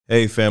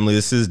Hey family,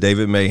 this is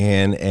David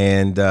Mahan,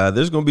 and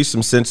there's going to be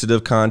some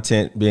sensitive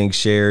content being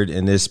shared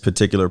in this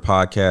particular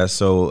podcast,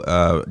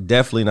 so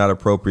definitely not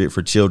appropriate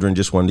for children.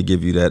 Just wanted to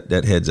give you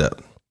that heads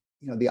up.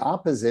 The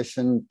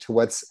opposition to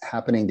what's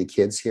happening to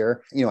kids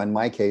here, in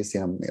my case,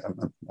 I'm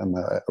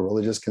a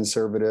religious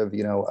conservative,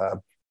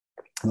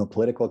 I'm a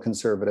political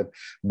conservative,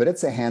 but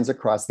it's a hands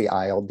across the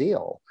aisle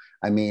deal.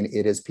 I mean,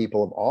 it is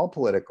people of all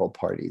political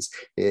parties.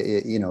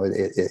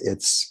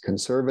 It's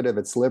conservative,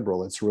 it's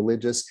liberal, it's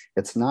religious,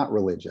 it's not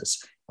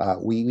religious.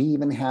 We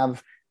even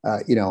have,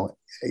 no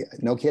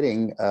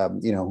kidding,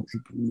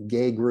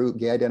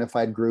 gay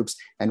identified groups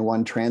and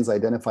one trans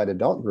identified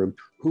adult group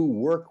who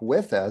work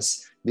with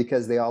us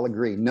because they all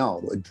agree,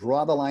 no,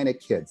 draw the line at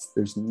kids.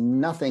 There's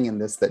nothing in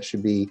this that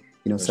should be,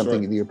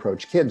 something that you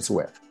approach kids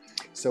with.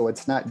 So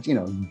it's not,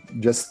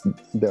 just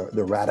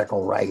the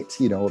radical right,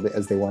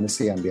 as they want to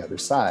see on the other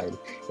side.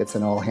 It's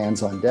an all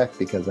hands on deck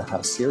because of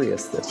how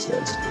serious this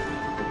is.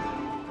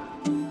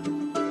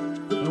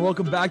 And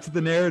welcome back to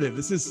The Narrative.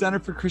 This is Center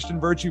for Christian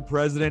Virtue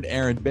President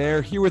Aaron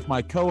Baer, here with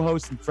my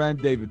co-host and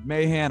friend David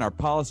Mahan, our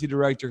policy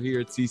director here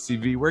at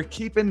CCV. We're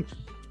keeping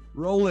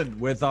rolling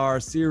with our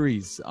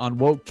series on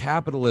woke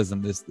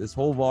capitalism, this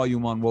whole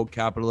volume on woke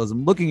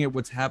capitalism, looking at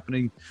what's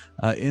happening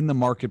in the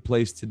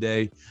marketplace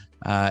today.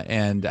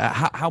 And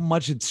how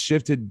much it's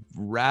shifted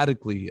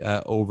radically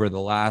over the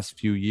last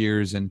few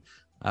years. And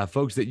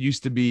folks that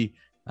used to be,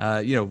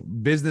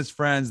 business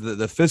friends,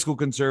 the fiscal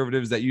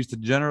conservatives that used to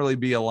generally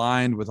be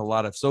aligned with a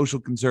lot of social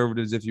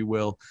conservatives, if you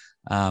will,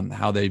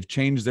 how they've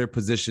changed their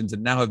positions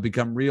and now have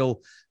become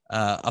real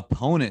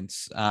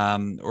opponents,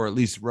 or at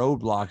least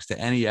roadblocks to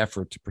any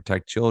effort to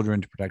protect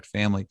children, to protect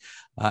family.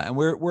 And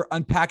we're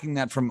unpacking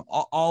that from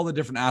all the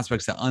different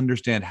aspects to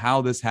understand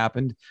how this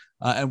happened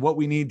and what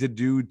we need to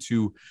do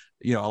to,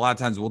 a lot of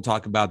times we'll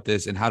talk about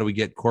this and how do we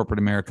get corporate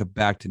America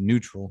back to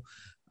neutral.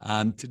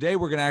 Today,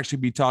 we're going to actually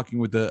be talking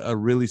with a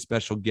really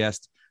special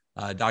guest,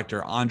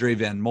 Dr. André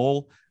Van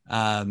Mol.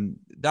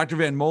 Dr.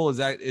 Van Mol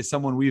is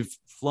someone we've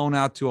flown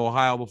out to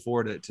Ohio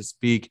before to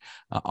speak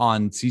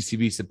on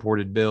CCV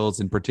supported bills,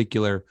 in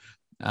particular,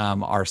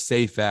 our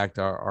SAFE Act,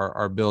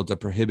 our bill to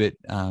prohibit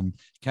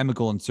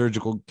chemical and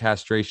surgical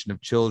castration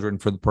of children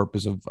for the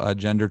purpose of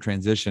gender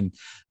transition.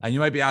 And you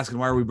might be asking,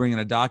 why are we bringing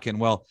a doc in?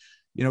 Well,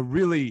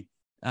 really,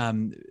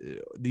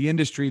 the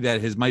industry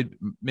that has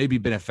maybe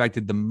been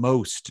affected the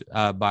most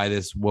by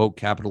this woke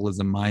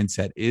capitalism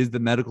mindset is the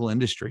medical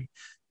industry,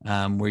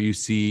 where you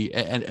see,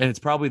 and it's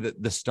probably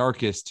the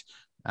starkest,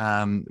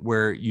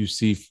 where you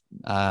see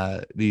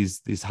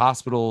these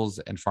hospitals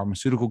and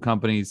pharmaceutical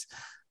companies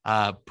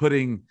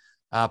putting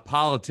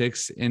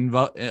politics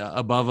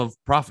above of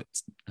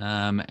profits,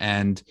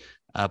 and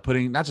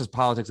putting not just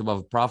politics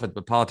above profit,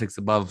 but politics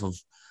above of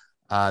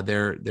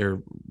their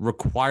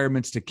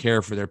requirements to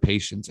care for their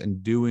patients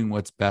and doing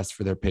what's best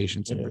for their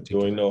patients in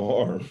particular. Doing no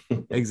harm.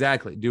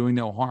 Exactly, doing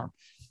no harm.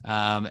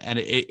 And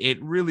it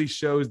really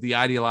shows the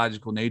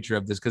ideological nature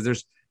of this,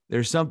 because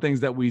there's some things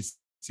that we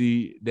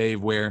see,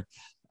 Dave, where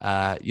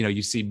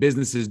you see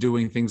businesses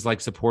doing things like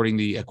supporting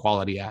the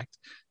Equality Act,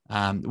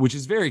 which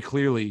is very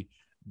clearly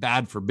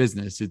bad for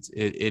business.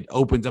 It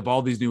opens up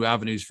all these new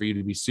avenues for you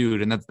to be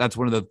sued, and that's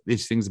one of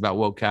these things about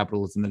woke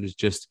capitalism that is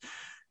just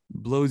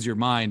blows your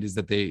mind, is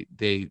that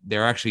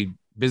they're actually,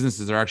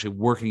 businesses are actually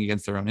working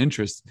against their own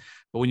interests.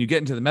 But when you get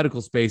into the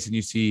medical space and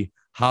you see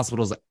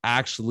hospitals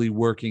actually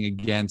working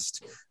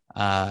against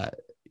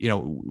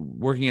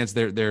working against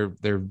their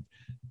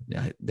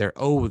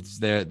oaths,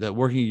 they're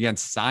working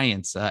against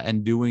science,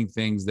 and doing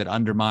things that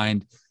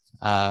undermine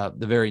the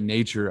very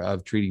nature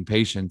of treating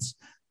patients,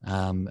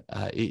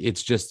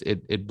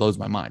 it blows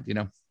my mind.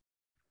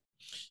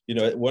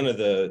 One of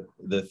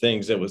the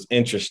things that was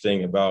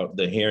interesting about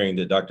the hearing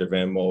that Dr.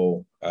 Van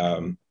Mol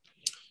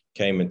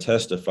came and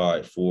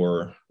testified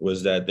for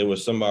was that there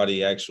was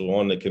somebody actually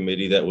on the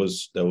committee that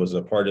was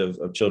a part of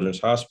Children's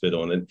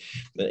Hospital. And,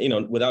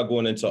 without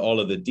going into all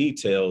of the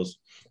details,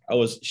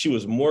 she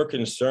was more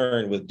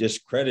concerned with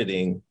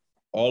discrediting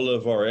all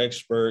of our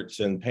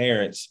experts and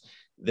parents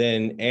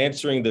than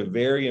answering the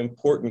very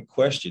important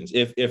questions.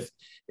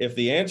 If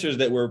the answers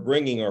that we're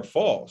bringing are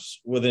false,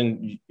 well,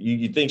 then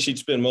you think she'd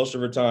spend most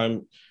of her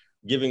time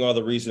giving all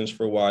the reasons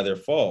for why they're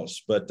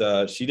false.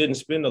 But she didn't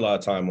spend a lot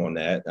of time on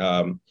that.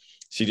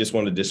 She just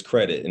wanted to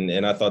discredit.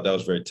 And I thought that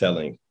was very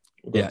telling.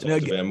 We're going to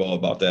talk to Van Mol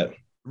about that.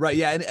 Right.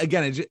 Yeah. And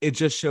again, it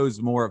just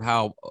shows more of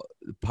how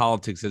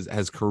politics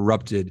has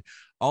corrupted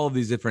all of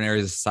these different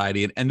areas of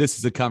society. And this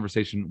is a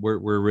conversation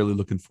we're really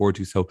looking forward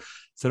to. So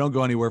don't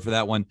go anywhere for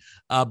that one.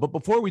 But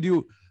before we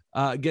do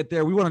get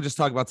there, we want to just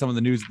talk about some of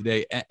the news of the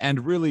day.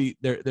 And really,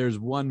 there's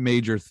one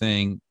major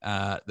thing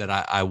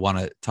that I want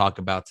to talk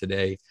about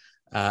today.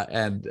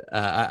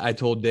 I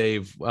told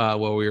Dave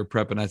while we were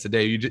prepping, I said,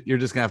 Dave, you're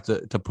just gonna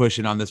have to push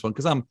in on this one,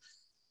 because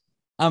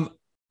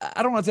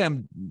I don't want to say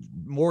I'm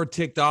more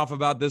ticked off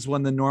about this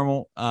one than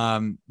normal,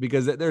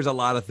 because there's a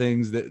lot of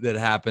things that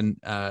happen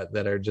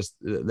that are just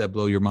that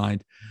blow your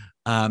mind.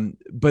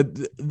 But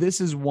this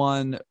is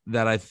one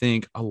that I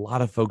think a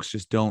lot of folks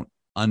just don't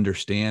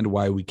understand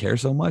why we care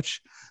so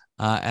much.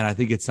 And I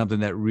think it's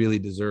something that really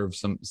deserves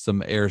some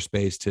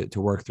airspace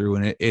to work through.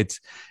 And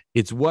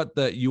it's what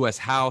the U.S.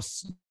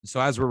 House. So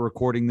as we're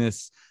recording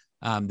this,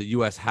 the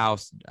U.S.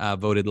 House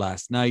voted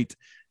last night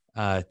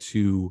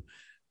to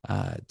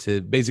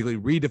basically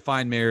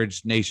redefine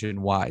marriage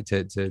nationwide.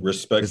 To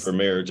Respect for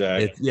Marriage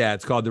Act.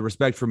 It's called the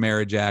Respect for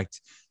Marriage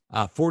Act.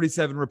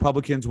 47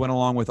 Republicans went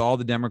along with all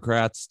the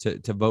Democrats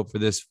to vote for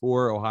this,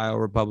 4 Ohio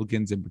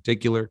Republicans in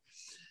particular.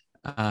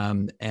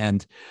 And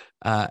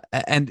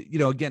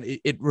again,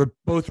 it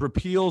both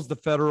repeals the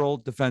Federal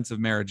Defense of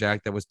Marriage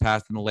Act that was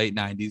passed in the late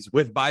 90s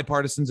with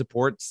bipartisan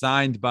support,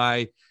 signed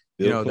by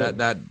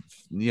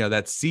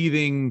that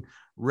seething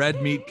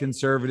red meat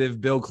conservative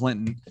Bill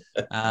Clinton,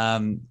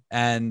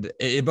 and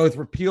it both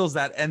repeals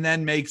that and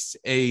then makes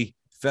a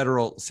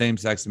federal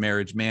same-sex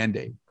marriage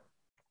mandate.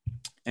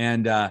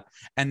 And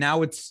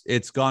now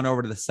it's gone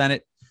over to the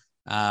Senate.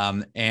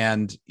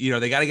 And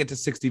they got to get to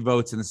 60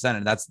 votes in the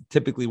Senate. That's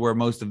typically where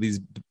most of these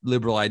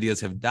liberal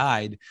ideas have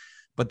died,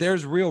 but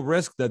there's real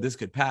risk that this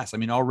could pass. I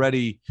mean,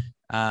 already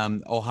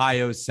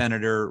Ohio's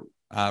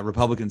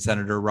Republican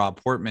Senator Rob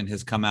Portman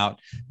has come out,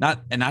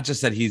 not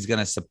just said he's going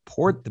to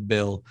support the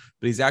bill,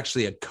 but he's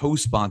actually a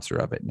co-sponsor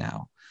of it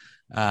now.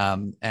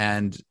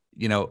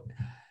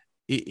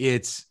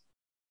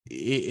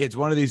 It's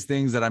one of these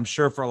things that I'm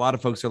sure for a lot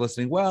of folks who are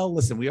listening, well,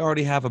 listen, we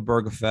already have a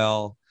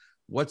Obergefell.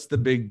 What's the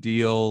big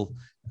deal?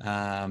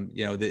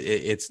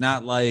 It's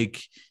not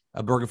like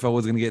a Obergefell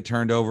was going to get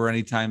turned over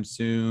anytime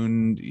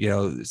soon.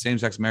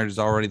 Same-sex marriage is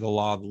already the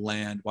law of the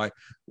land.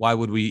 Why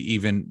would we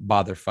even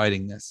bother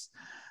fighting this?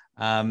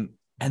 And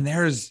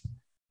there's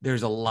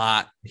a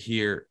lot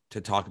here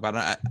to talk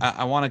about.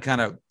 I want to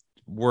kind of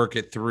work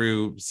it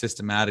through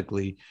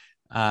systematically.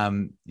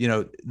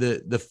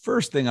 The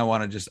first thing I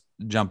want to just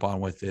jump on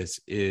with this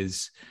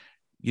is,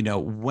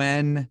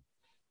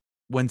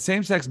 when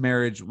same-sex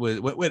marriage was,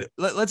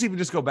 let's even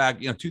just go back,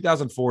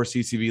 2004,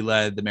 CCV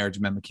led the marriage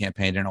amendment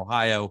campaign in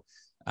Ohio.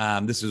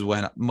 This is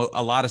when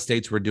a lot of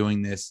states were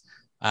doing this.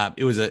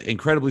 It was an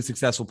incredibly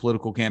successful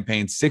political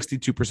campaign.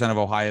 62% of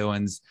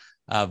Ohioans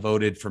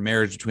voted for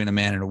marriage between a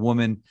man and a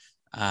woman.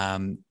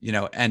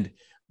 And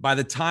by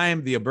the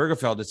time the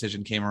Obergefell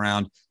decision came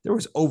around, there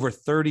was over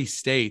 30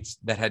 states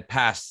that had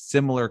passed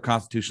similar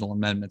constitutional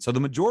amendments. So the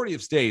majority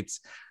of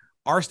states,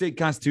 our state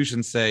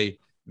constitutions say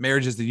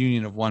marriage is the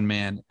union of one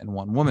man and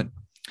one woman.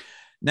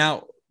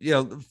 Now,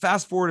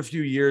 fast forward a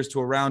few years to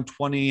around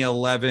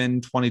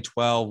 2011,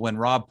 2012, when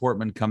Rob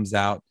Portman comes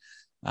out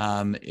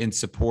in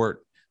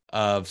support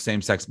of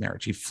same-sex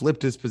marriage. He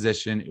flipped his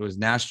position. It was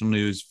national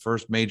news,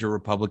 first major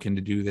Republican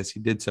to do this.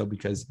 He did so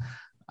because,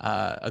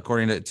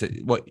 according to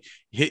what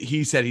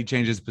he said, he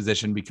changed his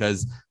position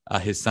because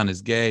his son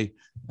is gay,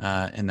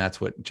 and that's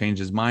what changed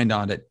his mind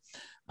on it.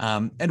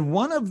 And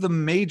one of the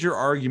major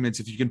arguments,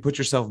 if you can put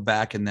yourself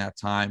back in that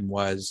time,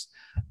 was,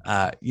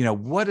 why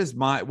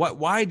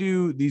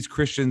do these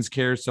Christians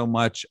care so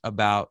much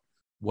about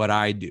what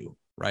I do,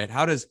 right?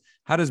 How does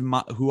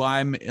who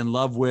I'm in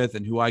love with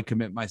and who I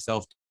commit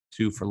myself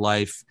to for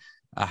life,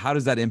 how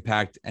does that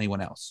impact anyone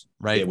else,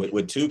 right? Yeah,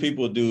 what two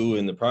people do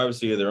in the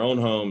privacy of their own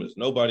home is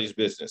nobody's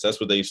business.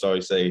 That's what they used to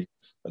always say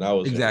when I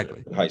was in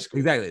high school.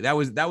 Exactly.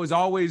 That was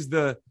always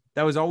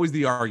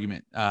the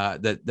argument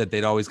that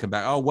they'd always come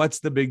back. Oh, what's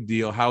the big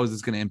deal? How is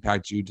this going to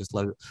impact you? Just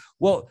let it.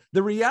 Well,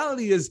 the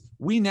reality is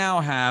we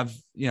now have,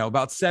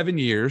 about 7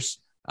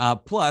 years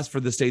plus for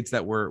the states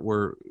that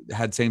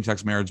had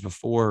same-sex marriage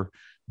before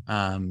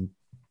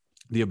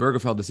the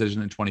Obergefell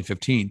decision in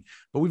 2015.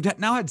 But we've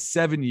now had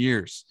 7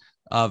 years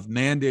of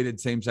mandated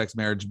same-sex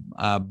marriage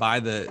by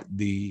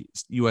the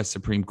U.S.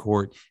 Supreme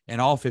Court in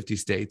all 50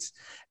 states.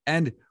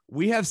 And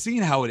we have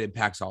seen how it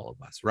impacts all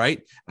of us,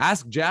 right?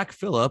 Ask Jack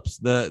Phillips,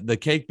 the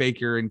cake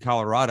baker in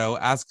Colorado.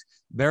 Ask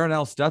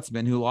Baronelle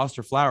Stutzman, who lost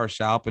her flower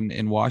shop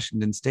in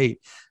Washington State,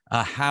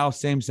 how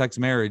same-sex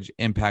marriage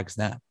impacts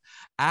them.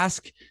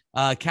 Ask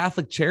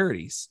Catholic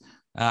Charities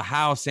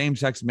how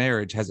same-sex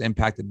marriage has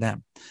impacted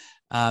them.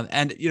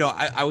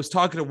 I was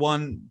talking to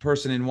one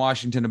person in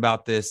Washington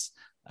about this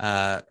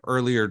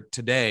earlier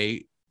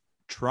today,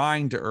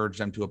 trying to urge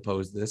them to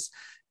oppose this.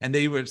 And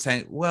they were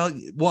saying,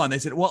 they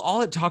said,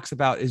 all it talks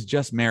about is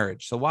just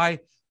marriage. So why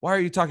are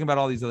you talking about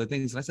all these other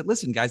things? And I said,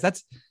 listen,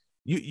 guys,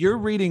 you're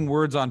reading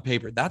words on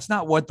paper. That's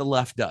not what the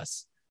left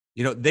does.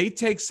 They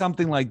take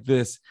something like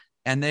this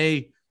and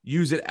they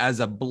use it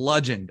as a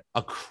bludgeon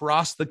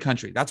across the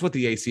country. That's what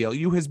the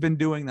ACLU has been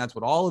doing. That's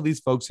what all of these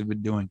folks have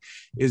been doing,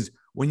 is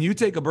when you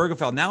take a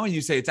Obergefell now and you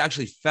say it's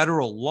actually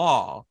federal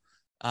law,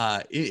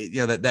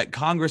 that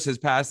Congress has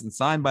passed and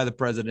signed by the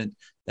president,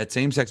 that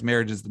same-sex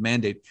marriage is the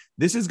mandate.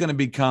 This is going to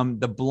become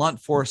the blunt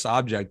force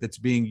object that's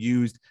being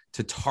used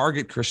to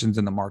target Christians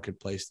in the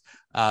marketplace,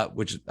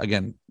 which,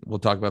 again, we'll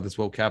talk about this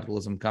woke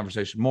capitalism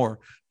conversation more,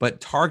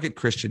 but target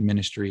Christian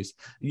ministries.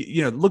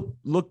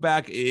 Look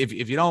back.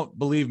 If you don't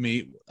believe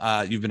me,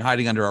 you've been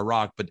hiding under a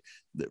rock, but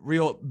the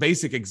real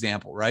basic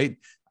example, right?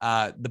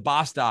 The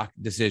Bostock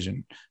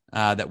decision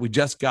that we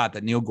just got,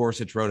 that Neil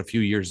Gorsuch wrote a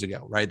few years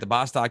ago, right? The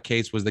Bostock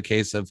case was the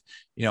case of,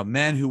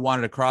 men who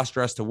wanted to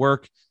cross-dress to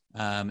work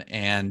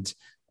and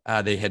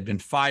They had been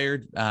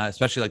fired,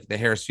 especially like the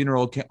Harris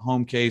Funeral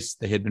Home case.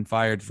 They had been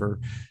fired for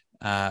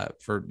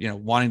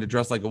wanting to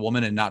dress like a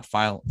woman and not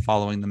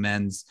following the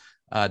men's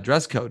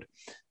dress code.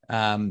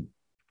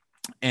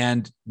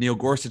 And Neil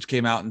Gorsuch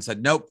came out and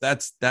said, nope,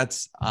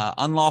 that's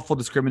unlawful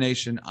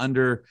discrimination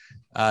under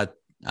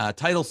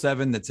Title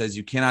VII that says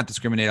you cannot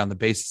discriminate on the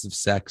basis of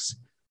sex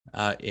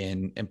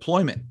in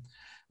employment.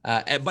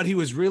 But he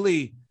was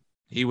really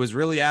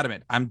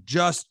adamant. I'm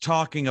just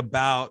talking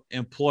about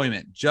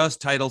employment,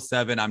 just Title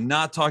VII. I'm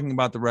not talking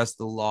about the rest of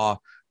the law.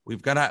 We're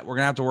going to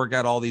have to work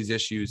out all these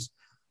issues.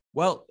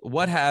 Well,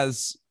 what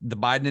has the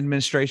Biden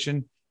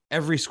administration,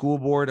 every school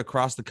board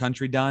across the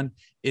country done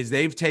is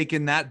they've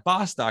taken that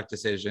Bostock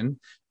decision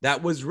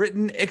that was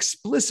written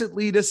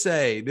explicitly to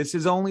say this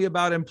is only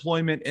about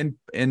employment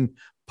in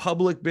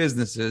public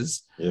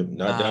businesses. Yep,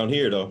 not down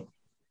here, though.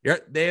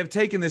 They have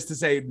taken this to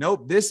say,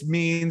 nope, this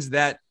means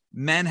that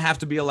men have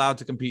to be allowed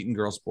to compete in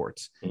girl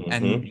sports. Mm-hmm.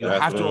 And you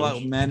have to allow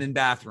men in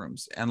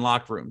bathrooms and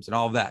locker rooms and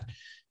all of that.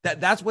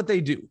 That's what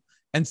they do.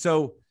 And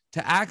so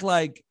to act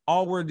like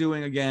all we're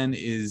doing again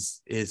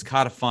is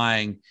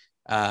codifying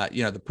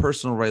the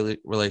personal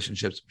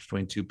relationships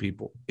between two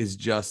people is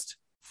just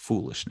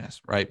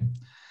foolishness, right?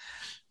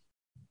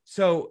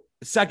 So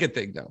second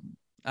thing though,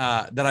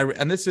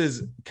 and this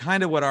is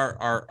kind of what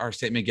our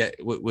statement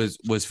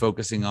was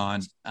focusing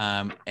on.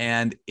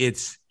 And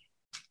this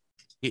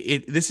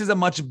is a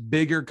much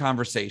bigger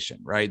conversation,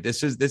 right?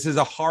 This is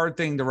a hard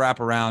thing to wrap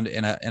around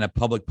in a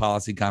public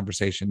policy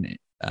conversation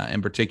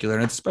in particular.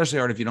 And it's especially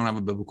hard if you don't have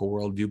a biblical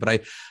worldview,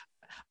 but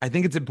I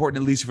think it's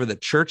important, at least for the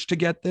church, to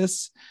get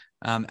this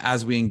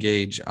as we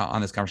engage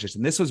on this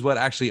conversation. This was what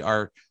actually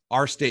our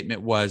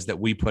statement was that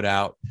we put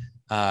out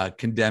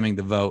condemning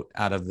the vote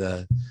out of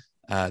the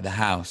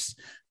House.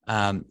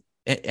 And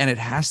it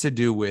has to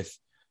do with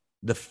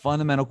the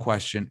fundamental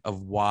question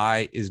of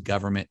why is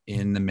government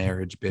in the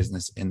marriage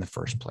business in the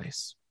first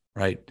place,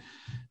 right?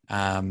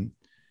 And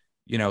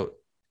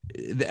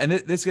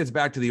this gets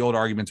back to the old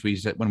arguments we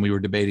said when we were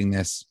debating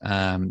this,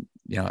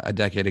 a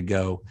decade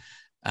ago.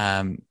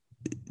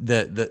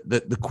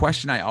 The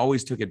question I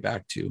always took it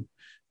back to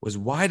was,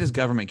 why does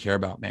government care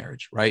about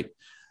marriage, right?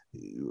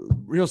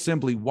 Real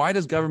simply, why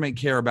does government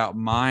care about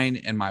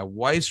mine and my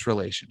wife's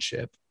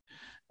relationship,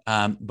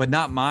 but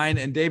not mine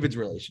and David's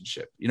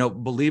relationship?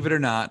 Believe it or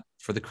not,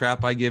 for the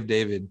crap I give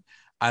David,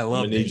 I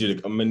love. I'm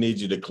gonna need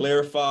you to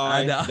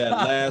clarify that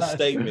last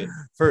statement.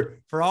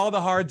 For all the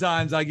hard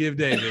times I give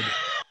David,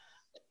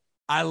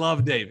 I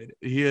love David.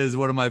 He is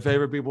one of my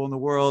favorite people in the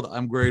world.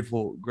 I'm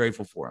grateful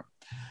for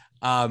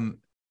him.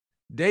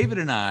 David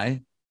and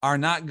I are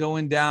not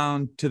going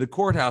down to the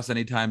courthouse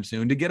anytime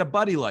soon to get a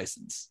buddy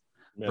license.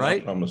 Man,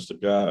 right? I promise to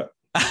God.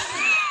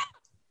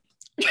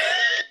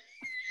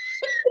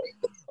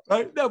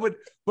 Right? No, but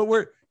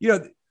we're,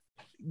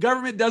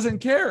 government doesn't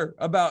care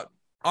about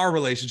our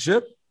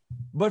relationship,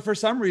 but for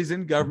some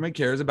reason, government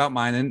cares about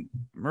mine and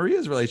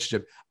Maria's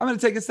relationship. I'm going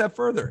to take a step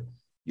further.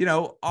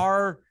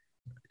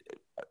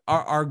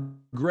 Our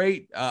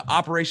great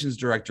operations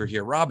director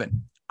here,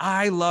 Robin.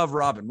 I love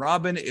Robin.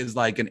 Robin is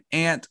like an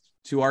aunt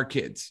to our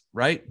kids,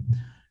 right?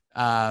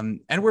 And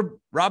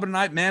Robin and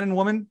I, man and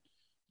woman,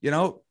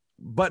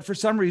 but for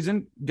some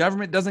reason,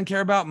 government doesn't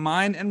care about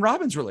mine and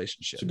Robin's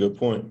relationship. It's a good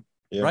point.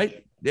 Yeah.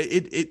 Right?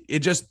 It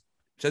just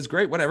says,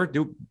 great, whatever.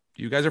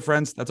 You guys are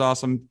friends. That's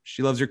awesome.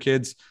 She loves your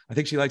kids. I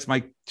think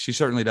she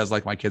certainly does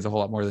like my kids a whole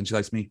lot more than she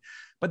likes me,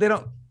 but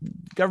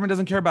government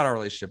doesn't care about our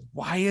relationship.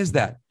 Why is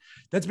that?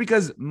 That's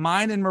because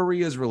mine and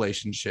Maria's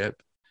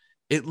relationship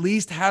at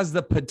least has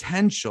the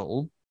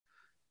potential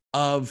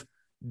of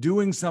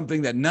doing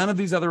something that none of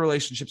these other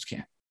relationships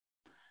can.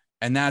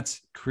 And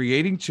that's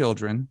creating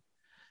children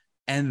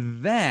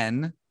and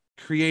then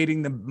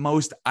creating the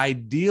most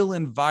ideal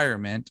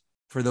environment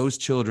for those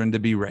children to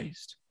be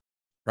raised,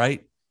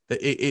 right?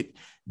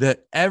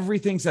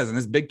 Everything says, and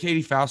this big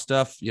Katie Faust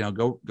stuff,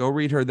 go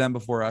read her Them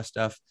Before Us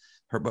stuff,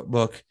 her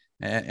book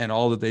and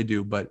all that they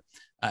do, but,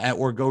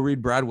 or go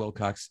read Brad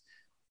Wilcox.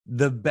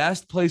 The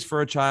best place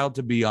for a child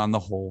to be on the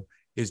whole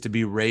is to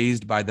be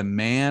raised by the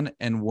man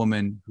and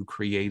woman who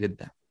created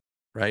them,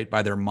 right?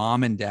 By their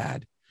mom and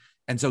dad.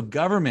 And so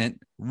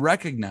government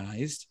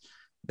recognized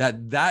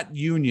that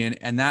union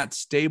and that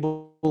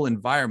stable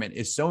environment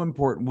is so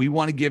important. We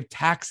want to give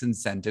tax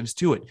incentives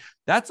to it.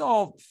 That's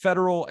all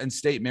federal and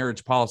state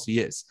marriage policy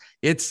is.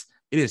 It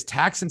is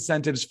tax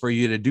incentives for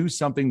you to do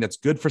something that's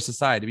good for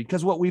society.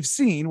 Because what we've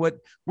seen, what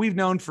we've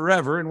known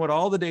forever, and what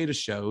all the data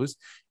shows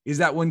is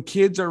that when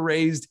kids are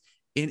raised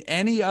in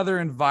any other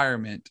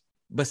environment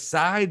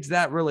besides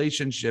that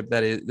relationship,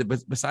 that is,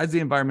 besides the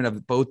environment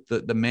of both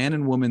the man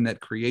and woman that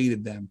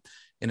created them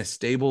in a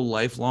stable,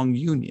 lifelong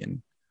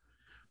union,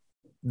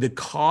 the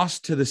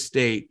cost to the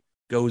state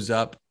goes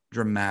up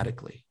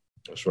dramatically.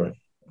 That's right.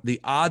 The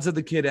odds of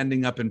the kid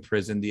ending up in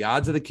prison, the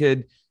odds of the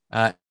kid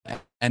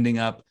ending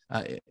up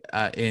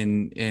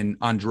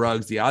on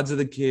drugs, the odds of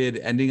the kid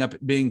ending up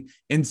being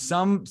in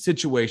some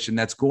situation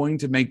that's going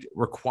to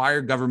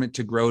require government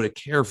to grow to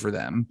care for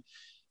them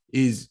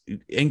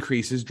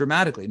increases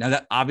dramatically. Now,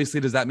 that obviously,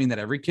 does that mean that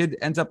every kid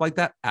ends up like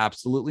that?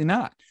 Absolutely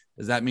not.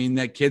 Does that mean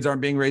that kids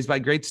aren't being raised by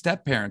great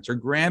step parents or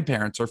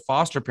grandparents or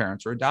foster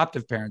parents or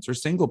adoptive parents or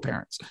single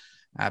parents?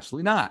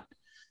 Absolutely not.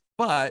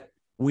 But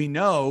we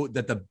know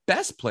that the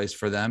best place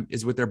for them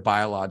is with their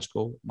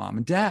biological mom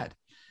and dad.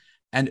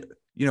 And,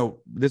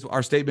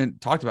 our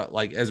statement talked about,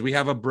 like, as we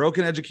have a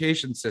broken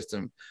education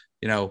system,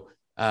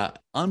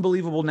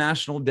 unbelievable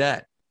national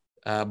debt,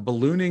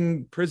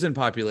 ballooning prison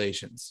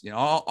populations,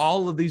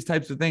 all of these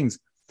types of things,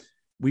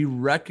 we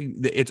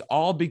reckon that it's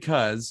all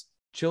because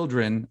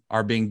children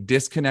are being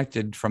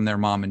disconnected from their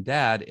mom and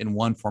dad in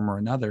one form or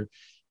another.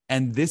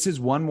 And this is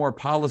one more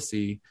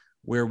policy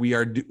where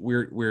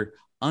we're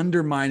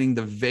undermining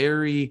the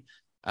very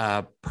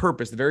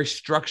purpose, the very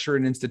structure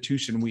and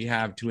institution we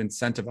have to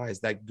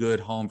incentivize that good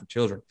home for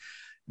children.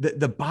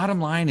 The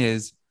bottom line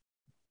is,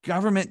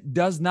 government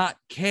does not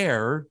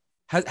care,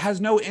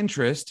 has no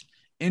interest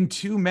in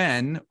two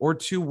men or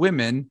two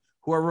women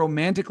who are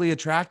romantically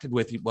attracted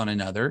with one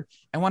another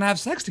and want to have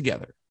sex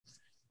together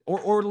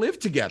or live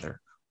together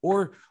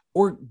or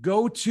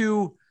go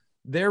to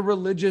their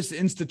religious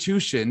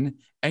institution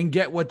and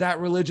get what that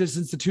religious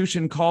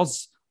institution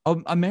calls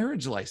a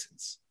marriage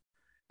license.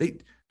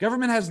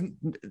 Government has,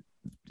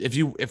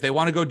 if they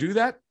want to go do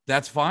that,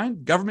 that's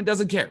fine. Government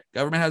doesn't care.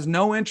 Government has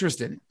no interest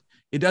in it.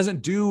 It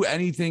doesn't do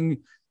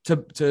anything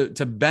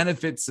to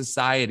benefit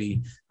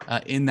society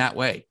in that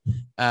way,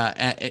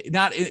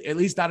 not at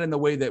least not in the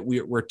way that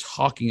we're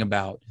talking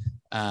about,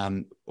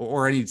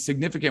 or any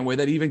significant way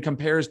that even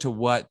compares to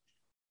what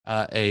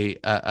a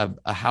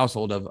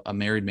household of a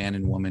married man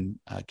and woman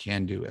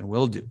can do and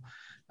will do.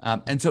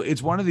 And so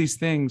it's one of these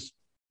things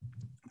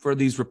for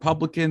these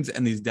Republicans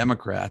and these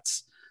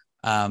Democrats,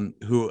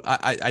 who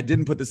I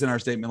didn't put this in our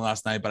statement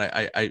last night, but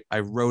I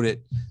wrote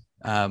it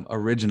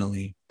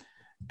originally.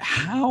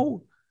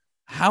 How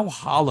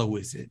hollow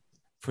is it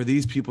for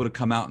these people to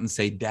come out and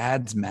say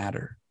dads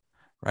matter,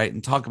 right?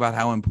 And talk about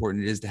how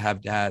important it is to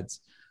have dads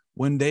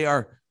when they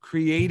are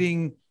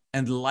creating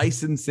and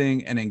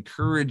licensing and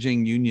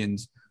encouraging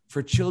unions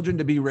for children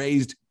to be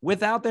raised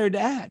without their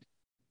dad.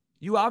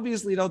 You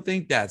obviously don't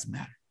think dads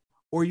matter,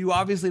 or you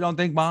obviously don't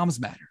think moms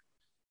matter,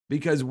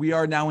 because we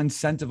are now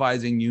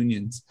incentivizing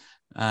unions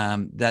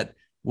that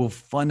will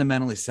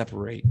fundamentally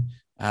separate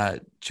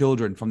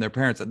children from their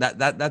parents.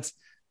 That's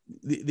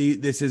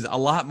this is a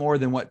lot more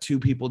than what two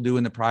people do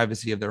in the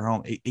privacy of their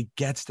home. It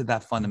gets to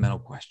that fundamental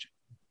question.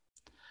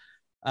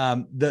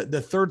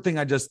 The third thing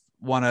I just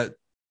want to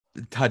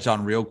touch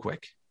on real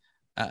quick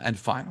and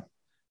final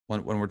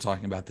when we're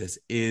talking about this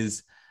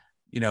is,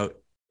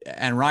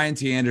 and Ryan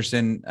T.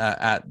 Anderson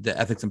at the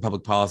Ethics and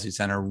Public Policy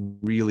Center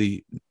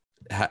really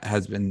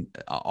has been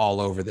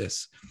all over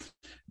this,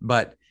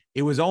 but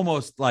it was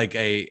almost like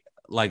a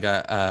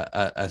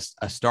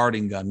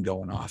starting gun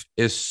going off.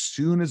 As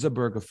soon as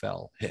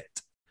Obergefell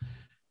hit,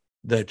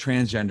 the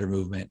transgender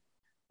movement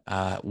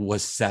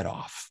was set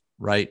off,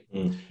 right?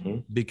 Mm-hmm.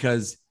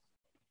 Because,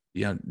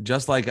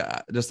 just like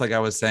I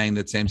was saying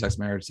that same-sex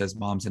marriage says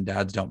moms and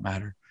dads don't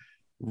matter.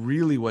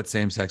 Really what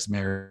same-sex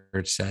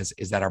marriage says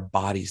is that our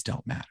bodies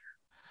don't matter.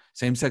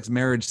 Same-sex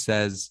marriage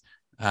says,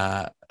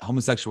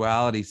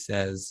 homosexuality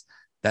says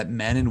that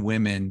men and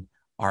women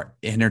are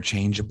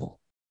interchangeable,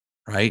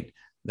 right?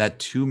 That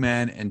two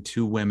men and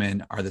two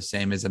women are the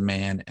same as a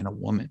man and a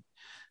woman.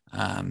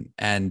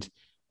 The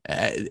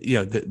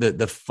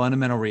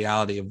fundamental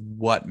reality of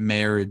what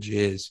marriage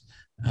is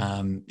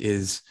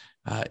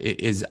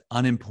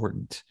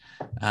unimportant.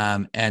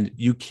 And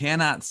you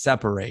cannot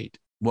separate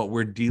what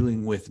we're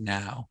dealing with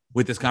now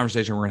with this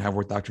conversation we're going to have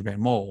with Dr. Van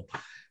Mol,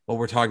 what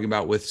we're talking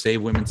about with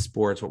Save Women's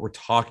Sports, what we're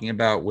talking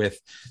about with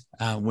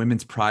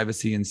women's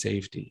privacy and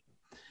safety,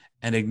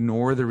 and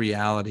ignore the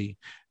reality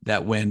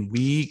that when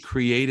we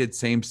created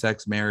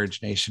same-sex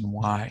marriage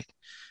nationwide,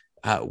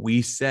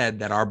 we said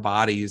that our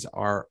bodies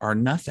are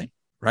nothing,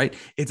 right?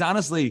 It's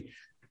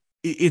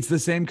the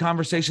same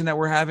conversation that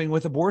we're having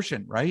with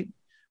abortion, right?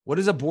 What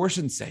does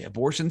abortion say?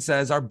 Abortion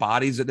says our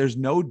bodies, that there's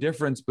no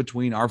difference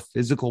between our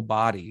physical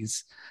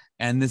bodies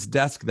and this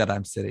desk that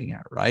I'm sitting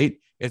at, right?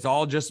 It's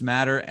all just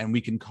matter, and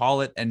we can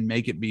call it and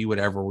make it be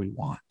whatever we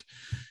want.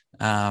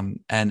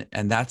 And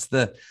that's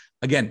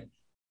again,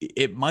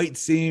 it might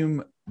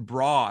seem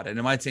broad and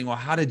it might seem, well,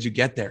 how did you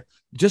get there?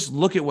 Just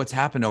look at what's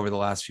happened over the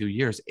last few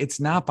years. It's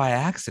not by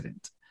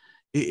accident.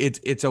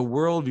 It's a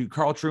worldview.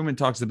 Carl Truman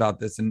talks about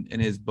this in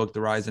his book,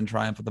 The Rise and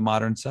Triumph of the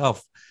Modern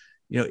Self.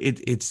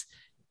 It's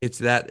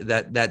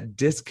that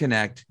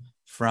disconnect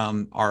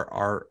from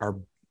our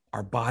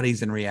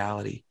bodies and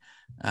reality.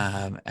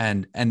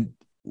 And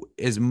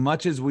as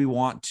much as we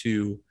want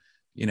to,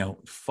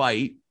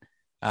 fight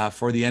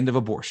for the end of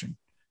abortion,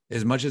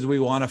 as much as we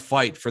want to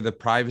fight for the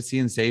privacy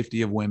and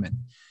safety of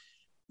women,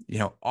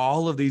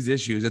 all of these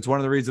issues, it's one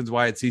of the reasons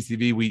why at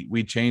CCV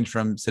we changed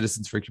from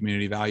Citizens for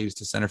Community Values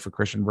to Center for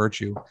Christian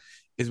Virtue,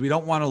 is we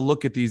don't want to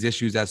look at these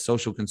issues as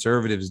social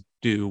conservatives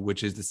do,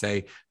 which is to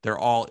say they're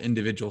all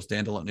individual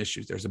standalone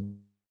issues. There's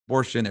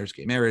abortion, there's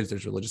gay marriage,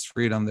 there's religious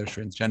freedom, there's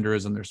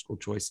transgenderism, there's school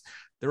choice.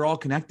 They're all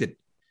connected.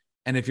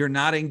 And if you're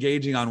not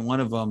engaging on one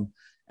of them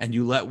and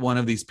you let one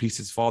of these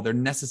pieces fall, they're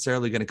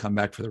necessarily going to come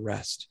back for the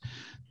rest.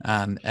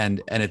 And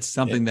it's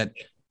something that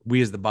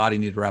we as the body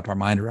need to wrap our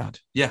mind around.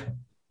 Yeah.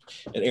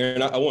 And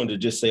Aaron, I wanted to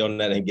just say on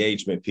that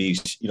engagement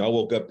piece, I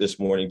woke up this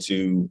morning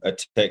to a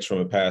text from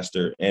a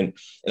pastor, and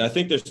I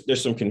think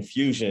there's some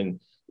confusion.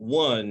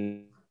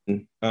 One,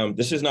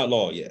 this is not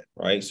law yet,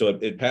 right? So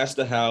it passed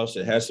the House,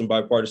 it has some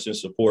bipartisan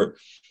support,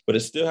 but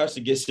it still has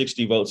to get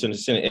 60 votes in the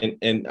Senate.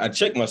 And I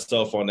checked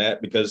myself on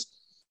that because,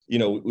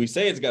 we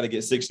say it's got to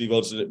get 60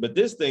 votes, but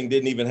this thing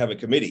didn't even have a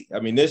committee. I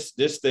mean, this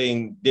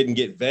thing didn't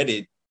get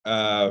vetted,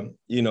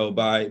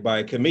 by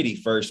a committee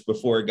first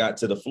before it got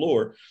to the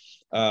floor.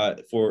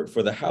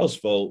 For the House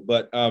vote,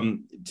 but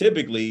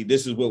typically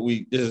this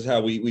is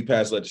how we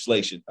pass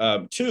legislation.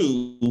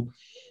 Two,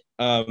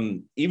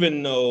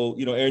 even though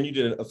Aaron, you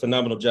did a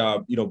phenomenal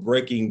job,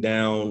 breaking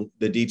down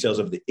the details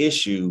of the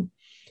issue.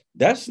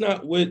 That's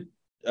not what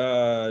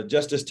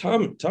Justice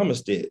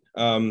Thomas did.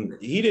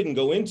 He didn't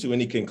go into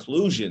any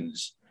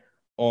conclusions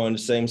on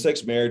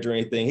same-sex marriage or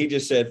anything. He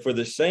just said, for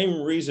the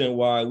same reason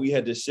why we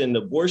had to send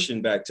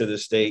abortion back to the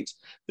states,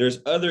 there's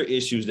other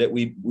issues that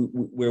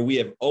where we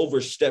have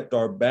overstepped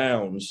our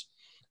bounds,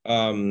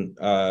 and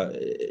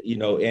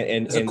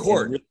as a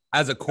court.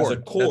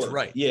 That's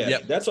right. Yeah.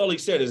 Yep. That's all he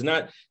said, is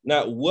not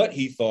what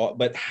he thought,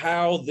 but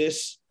how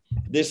this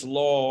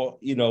law,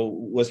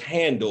 was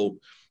handled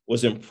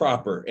was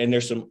improper. And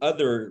there's some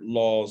other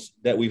laws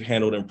that we've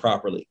handled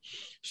improperly.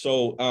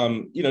 So,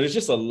 there's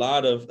just a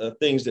lot of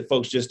things that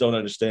folks just don't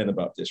understand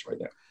about this right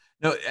now.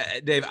 No,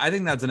 Dave, I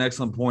think that's an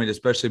excellent point,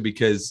 especially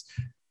because,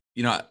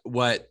 I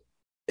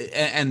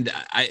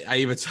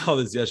even saw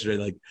this yesterday,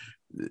 like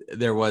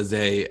there was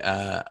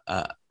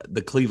the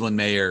Cleveland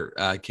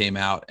mayor came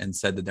out and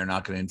said that they're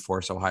not going to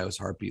enforce Ohio's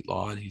heartbeat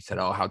law. And he said,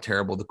 oh, how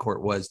terrible the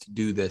court was to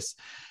do this.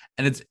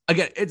 And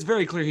it's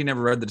very clear he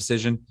never read the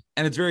decision.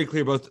 And it's very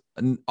clear both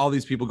all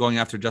these people going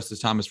after Justice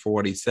Thomas for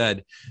what he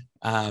said,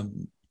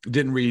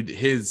 didn't read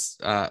his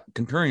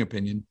concurring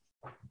opinion.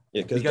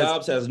 Yeah, because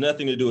Dobbs has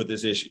nothing to do with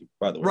this issue,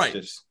 by the way.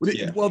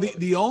 Right. Well,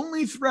 the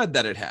only thread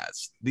that it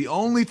has,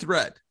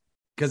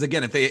 because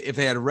again, if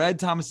they had read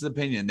Thomas's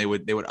opinion, they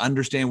would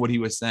understand what he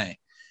was saying,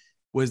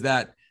 was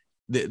that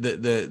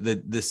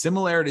the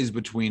similarities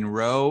between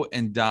Roe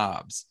and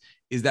Dobbs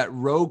is that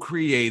Roe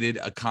created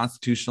a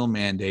constitutional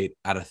mandate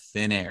out of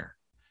thin air,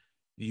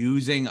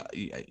 using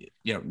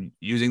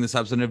the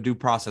substantive due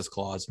process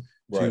clause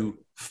to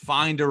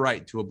find a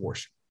right to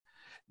abortion.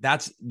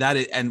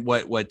 And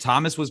what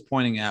Thomas was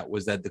pointing at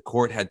was that the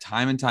court had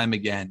time and time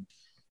again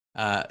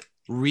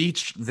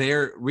reached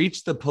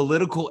the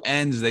political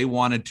ends they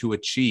wanted to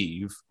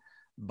achieve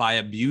by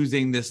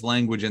abusing this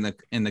language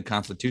in the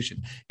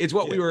Constitution. It's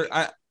what we were.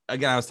 I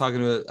was talking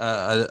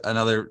to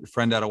another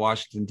friend out of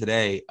Washington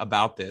today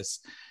about this,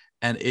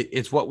 and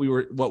it's what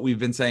we've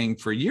been saying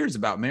for years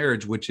about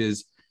marriage, which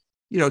is,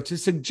 to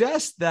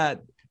suggest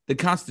that the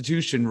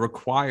Constitution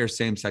requires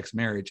same-sex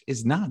marriage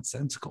is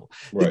nonsensical.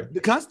 Right. The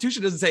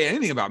Constitution doesn't say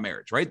anything about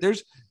marriage, right?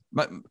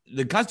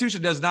 The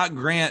Constitution does not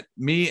grant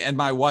me and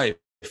my wife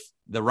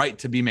the right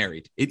to be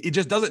married. It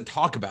just doesn't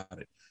talk about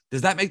it.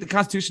 Does that make the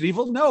Constitution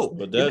evil? No.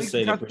 But it does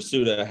say the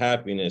pursuit of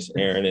happiness,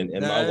 Aaron,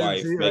 and my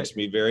wife makes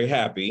me very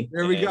happy.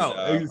 There we go.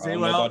 I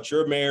don't know about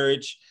your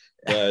marriage,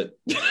 but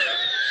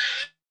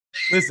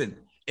listen,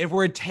 if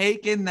we're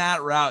taking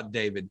that route,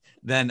 David,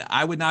 then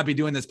I would not be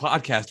doing this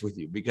podcast with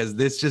you, because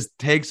this just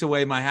takes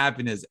away my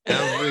happiness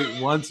every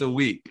once a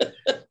week.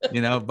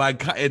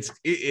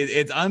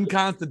 It's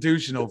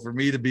unconstitutional for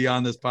me to be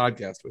on this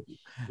podcast with you.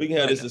 We can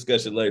have this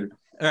discussion later.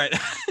 All right.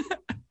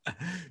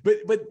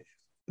 but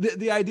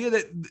the idea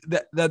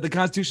that the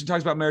Constitution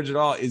talks about marriage at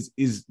all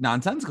is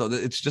nonsensical.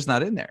 It's just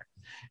not in there.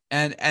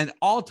 And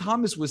all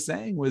Thomas was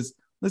saying was,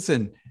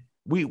 listen,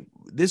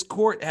 this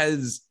court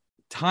has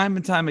time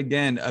and time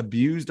again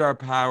abused our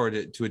power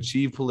to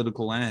achieve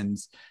political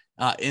ends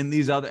in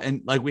these other,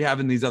 and like we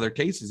have in these other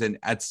cases. And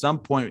at some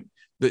point,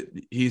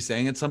 he's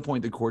saying at some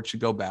point the court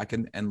should go back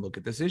and look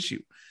at this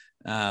issue.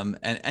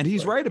 And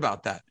he's right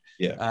about that.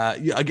 Yeah.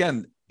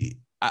 Again,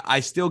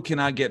 I still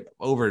cannot get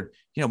over,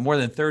 more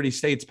than 30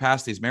 states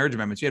passed these marriage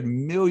amendments. You had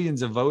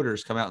millions of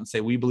voters come out and say,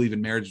 we believe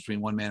in marriage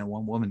between one man and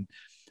one woman.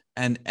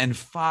 And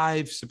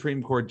 5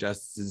 Supreme Court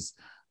justices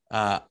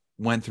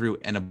went through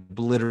and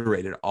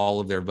obliterated all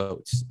of their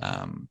votes.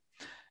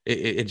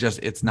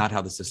 It's not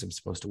how the system's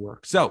supposed to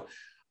work. So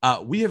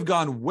we have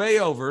gone way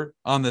over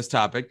on this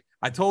topic.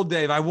 I told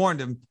Dave, I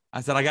warned him.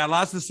 I said, I got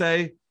lots to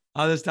say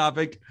on this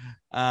topic.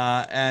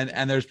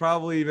 And there's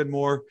probably even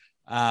more.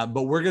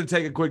 But we're going to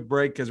take a quick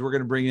break because we're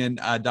going to bring in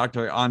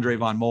Dr. André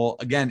von Mol.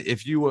 Again,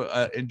 if you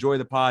enjoy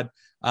the pod,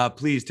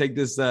 please take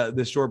this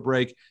short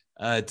break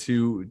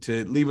to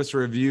leave us a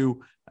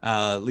review,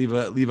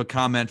 leave a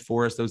comment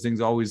for us. Those things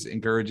are always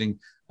encouraging.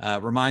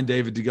 Remind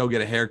David to go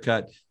get a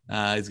haircut.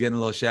 He's getting a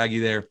little shaggy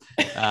there.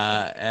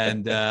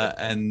 And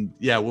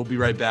we'll be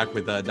right back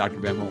with Dr.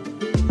 Van Mol.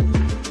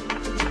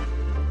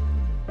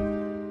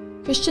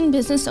 Christian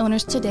business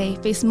owners today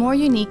face more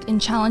unique and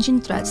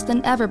challenging threats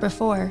than ever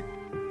before.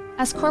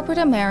 As corporate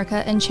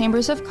America and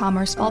chambers of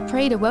commerce fall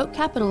prey to woke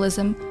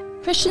capitalism,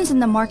 Christians in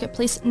the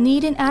marketplace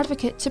need an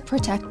advocate to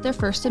protect their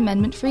First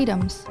Amendment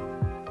freedoms.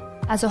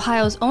 As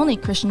Ohio's only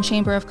Christian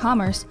Chamber of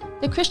Commerce,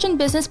 the Christian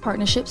Business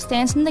Partnership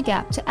stands in the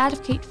gap to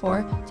advocate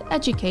for, to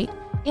educate,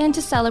 and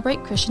to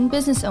celebrate Christian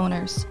business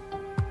owners.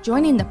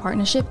 Joining the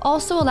partnership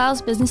also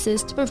allows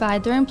businesses to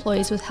provide their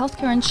employees with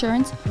healthcare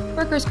insurance,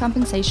 workers'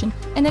 compensation,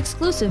 and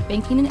exclusive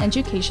banking and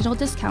educational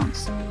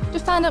discounts. To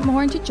find out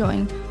more and to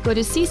join, go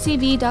to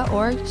ccv.org/cbp.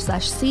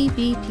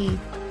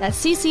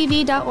 That's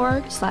ccv.org/cbp.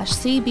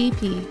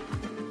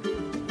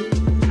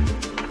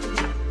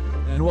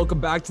 And welcome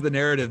back to The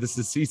Narrative. This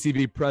is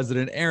CCV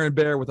President Aaron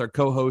Baer with our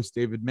co-host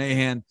David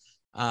Mahan.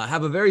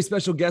 Have a very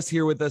special guest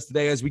here with us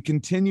today as we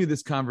continue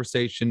this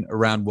conversation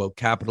around woke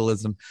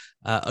capitalism.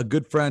 A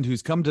good friend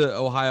who's come to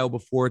Ohio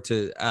before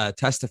to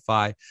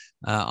testify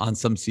on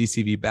some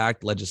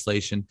CCV-backed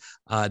legislation,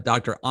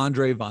 Dr.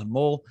 André von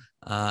Mol.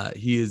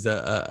 He is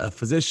a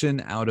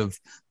physician out of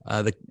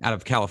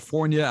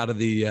California, out of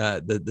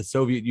the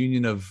Soviet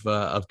Union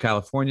of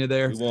California.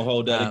 There, we won't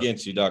hold that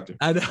against you, Doctor.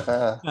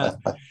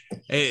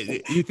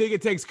 You think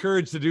it takes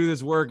courage to do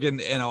this work in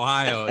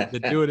Ohio, to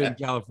do it in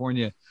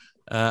California?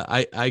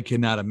 I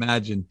cannot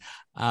imagine.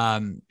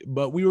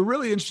 But we were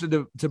really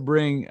interested to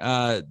bring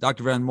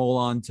Dr. Van Mol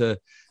on to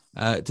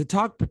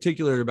talk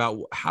particularly about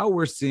how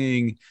we're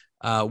seeing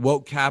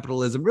woke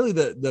capitalism, really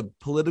the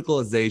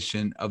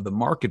politicalization of the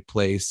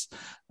marketplace,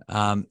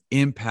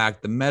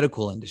 impact the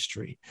medical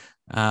industry.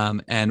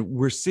 And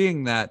we're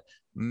seeing that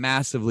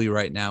massively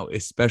right now,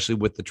 especially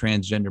with the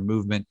transgender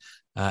movement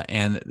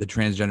and the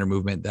transgender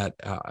movement that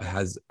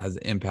has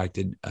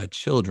impacted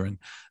children.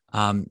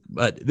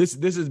 But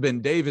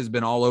Dave has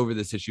been all over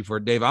this issue for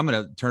Dave. I'm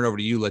going to turn it over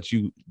to you, let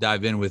you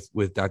dive in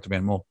with Dr.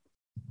 Van Mol.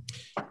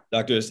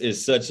 Doctor,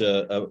 it's such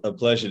a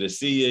pleasure to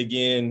see you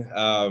again.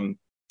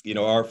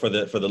 For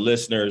the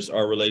listeners,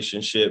 our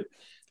relationship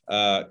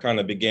kind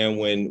of began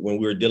when we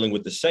were dealing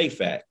with the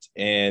SAFE Act.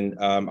 And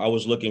I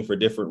was looking for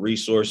different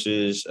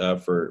resources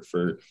for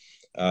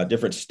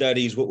different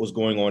studies, what was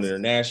going on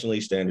internationally,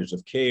 standards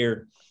of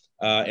care.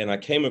 And I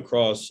came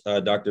across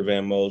Dr.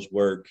 Van Mol's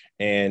work,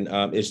 and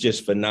it's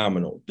just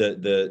phenomenal.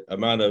 The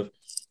amount of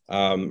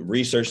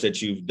research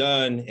that you've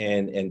done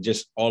and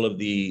just all of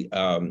the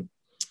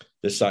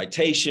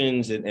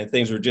citations and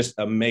things were just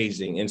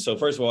amazing. And so,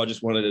 first of all, I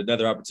just wanted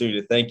another opportunity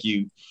to thank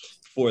you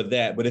for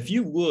that. But if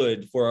you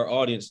would, for our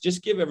audience,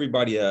 just give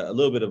everybody a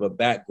little bit of a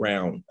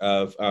background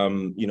of,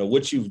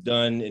 what you've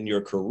done in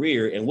your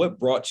career and what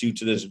brought you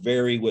to this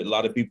what a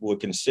lot of people would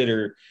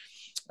consider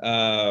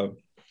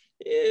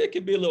it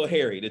could be a little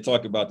hairy to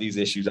talk about these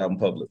issues out in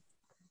public.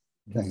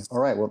 Okay. All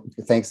right. Well,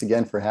 thanks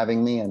again for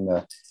having me. And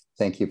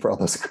thank you for all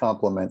those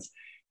compliments.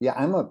 Yeah,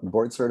 I'm a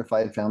board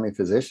certified family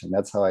physician.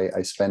 That's how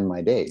I spend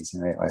my days.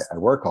 And I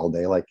work all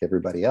day like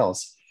everybody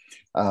else.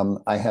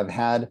 I have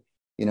had,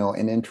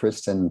 an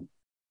interest in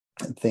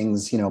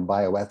things,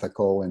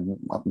 bioethical and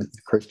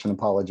Christian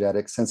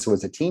apologetics since I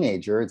was a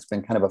teenager. It's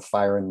been kind of a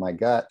fire in my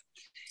gut.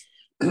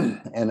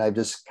 And I've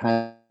just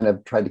kind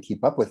of tried to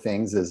keep up with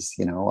things as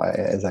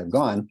I've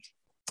gone.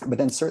 But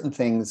then certain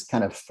things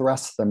kind of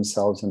thrust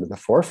themselves into the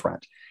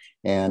forefront.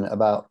 And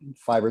about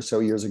 5 or so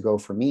years ago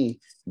for me,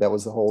 that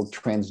was the whole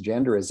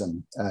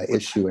transgenderism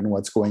issue and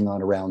what's going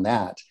on around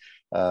that.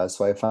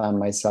 So I found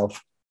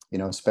myself,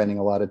 spending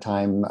a lot of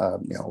time,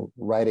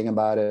 writing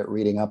about it,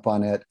 reading up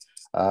on it,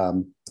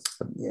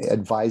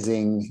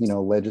 advising,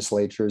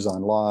 legislatures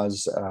on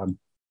laws,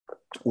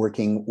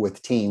 working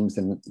with teams.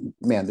 And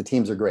man, the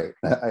teams are great.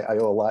 I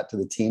owe a lot to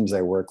the teams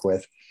I work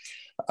with.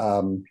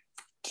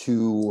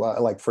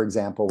 Like, for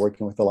example,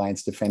 working with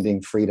Alliance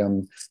Defending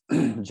Freedom,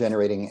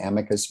 generating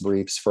amicus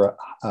briefs for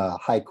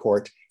high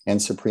court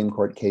and Supreme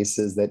Court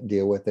cases that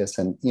deal with this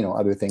and,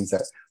 other things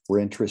that we're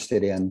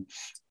interested in.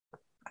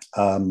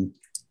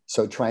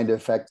 So trying to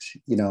affect,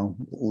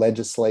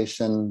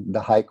 legislation,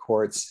 the high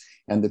courts,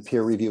 and the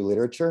peer review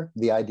literature.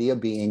 The idea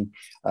being,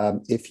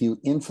 if you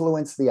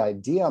influence the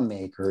idea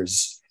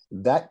makers,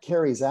 that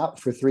carries out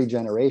for 3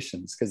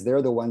 generations because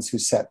they're the ones who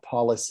set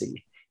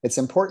policy. It's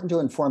important to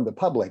inform the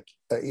public,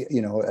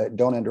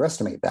 don't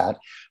underestimate that.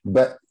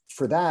 But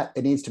for that,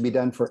 it needs to be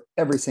done for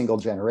every single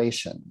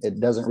generation. It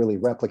doesn't really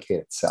replicate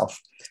itself.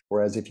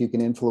 Whereas if you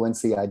can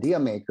influence the idea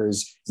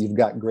makers, you've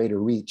got greater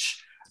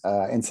reach.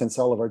 And since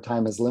all of our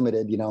time is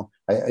limited,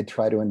 I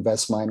try to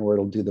invest mine where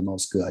it'll do the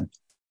most good.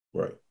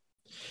 Right.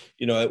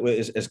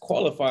 As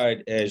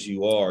qualified as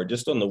you are,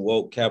 just on the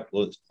woke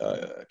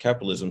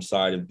capitalism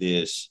side of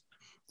this,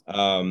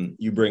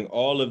 you bring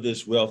all of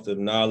this wealth of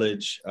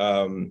knowledge.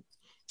 And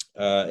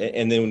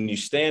then when you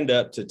stand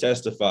up to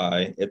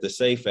testify at the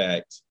SAFE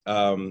Act,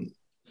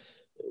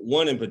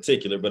 one in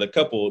particular, but a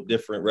couple of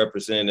different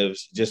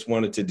representatives just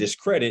wanted to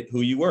discredit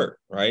who you were,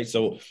 right?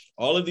 So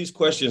all of these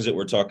questions that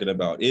we're talking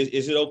about,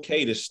 is it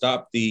okay to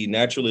stop the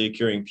naturally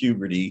occurring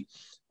puberty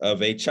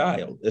of a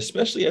child,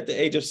 especially at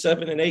the age of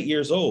 7 and 8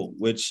 years old,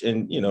 which,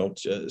 and,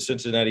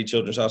 Cincinnati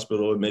Children's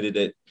Hospital admitted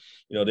that,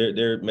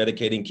 they're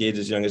medicating kids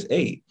as young as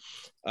 8.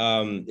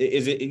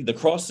 Is it the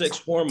cross-sex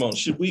hormones?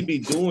 Should we be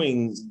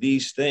doing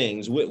these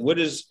things? What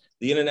is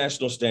the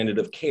international standard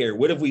of care?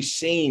 What have we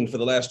seen for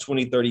the last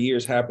 20, 30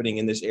 years happening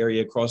in this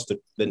area across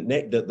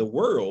the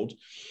world?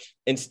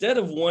 Instead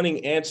of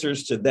wanting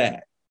answers to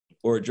that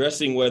or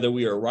addressing whether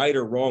we are right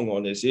or wrong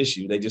on this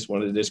issue, they just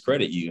wanted to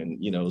discredit you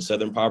and,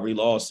 Southern Poverty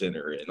Law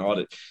Center and all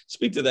that.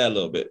 Speak to that a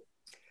little bit.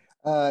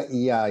 I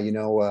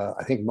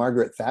think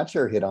Margaret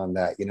Thatcher hit on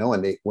that,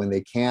 when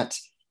they can't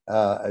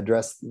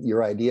address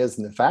your ideas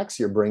and the facts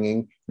you're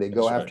bringing, they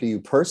go after you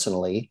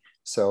personally.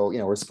 So,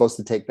 we're supposed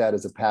to take that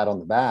as a pat on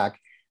the back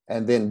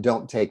and then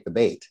don't take the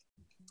bait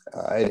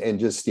and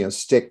just,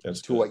 stick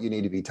to what you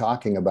need to be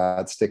talking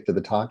about, stick to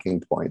the talking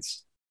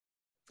points.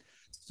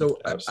 So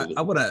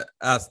I want to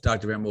ask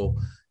Dr. Van Mol,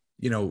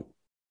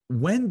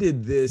 when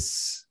did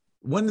this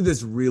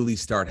really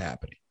start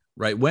happening,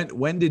 right?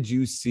 When did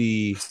you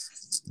see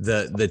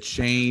the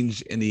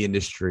change in the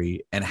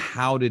industry, and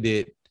how did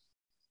it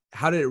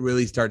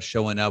really start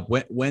showing up?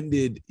 When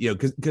did,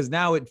 because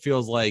now it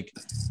feels like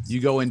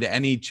you go into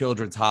any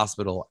children's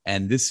hospital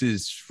and this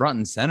is front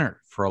and center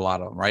for a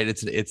lot of them, right?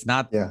 It's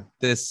not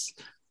this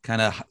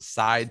kind of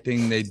side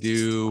thing they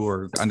do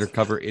or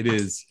undercover. It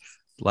is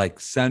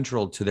like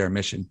central to their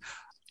mission,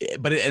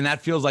 and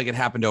that feels like it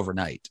happened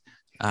overnight.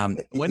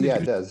 When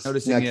did you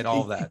noticing it,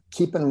 all of that?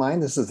 Keep in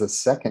mind, this is the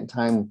second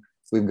time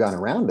we've gone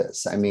around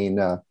this. I mean,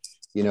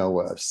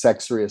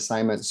 sex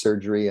reassignment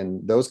surgery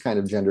and those kind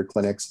of gender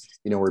clinics,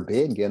 were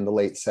big in the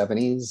late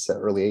 70s,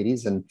 early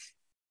 80s. And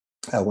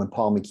when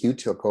Paul McHugh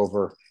took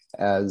over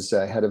as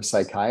head of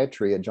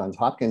psychiatry at Johns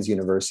Hopkins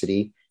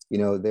University,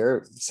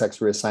 their sex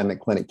reassignment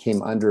clinic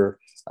came under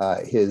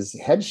his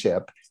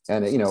headship.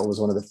 And, it was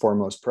one of the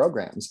foremost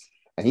programs.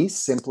 And he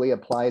simply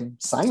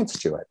applied science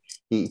to it.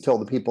 He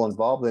told the people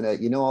involved in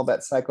it, all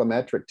that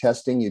psychometric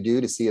testing you do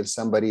to see if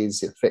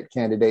somebody's a fit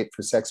candidate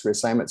for sex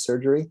reassignment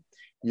surgery,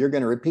 you're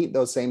going to repeat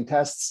those same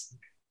tests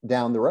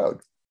down the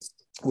road,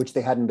 which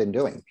they hadn't been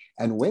doing.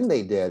 And when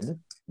they did,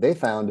 they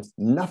found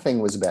nothing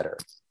was better.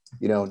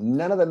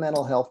 None of the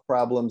mental health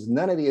problems,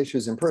 none of the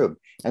issues improved.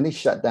 And they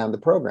shut down the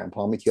program.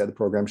 Paul McHugh had the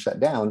program shut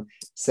down,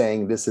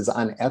 saying this is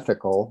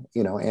unethical,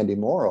 and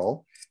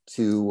immoral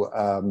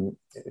to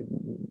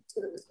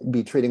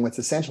be treating what's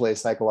essentially a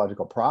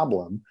psychological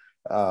problem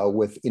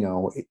with,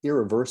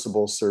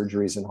 irreversible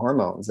surgeries and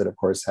hormones that, of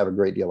course, have a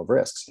great deal of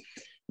risks.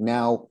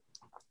 Now,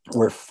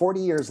 we're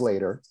 40 years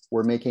later,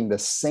 we're making the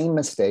same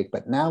mistake,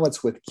 but now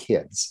it's with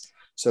kids.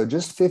 So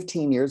just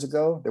 15 years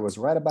ago, there was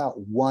right about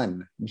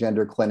one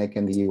gender clinic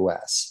in the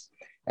US.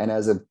 And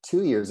as of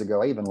 2 years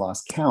ago, I even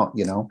lost count,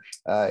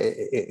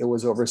 it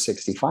was over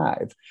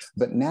 65.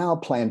 But now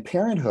Planned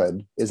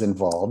Parenthood is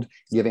involved,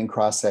 giving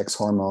cross-sex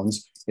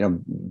hormones,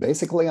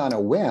 basically on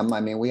a whim.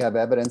 I mean, we have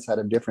evidence out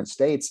of different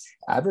states,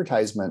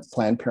 advertisement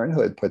Planned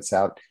Parenthood puts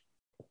out,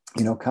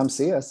 come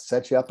see us,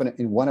 set you up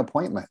in one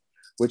appointment,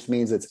 which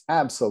means it's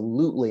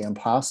absolutely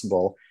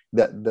impossible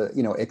that the,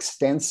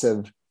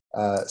 extensive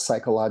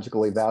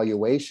psychological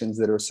evaluations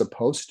that are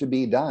supposed to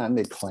be done,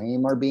 they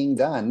claim are being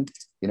done,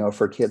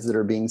 for kids that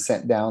are being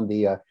sent down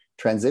the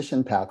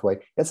transition pathway.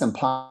 It's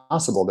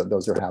impossible that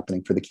those are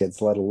happening for the kids,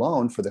 let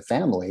alone for the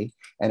family.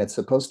 And it's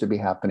supposed to be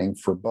happening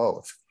for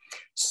both.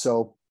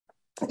 So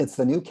it's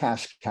the new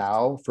cash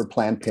cow for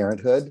Planned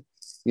Parenthood.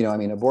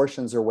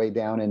 Abortions are way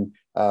down, and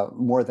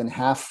more than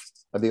half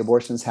of the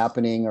abortions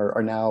happening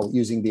are now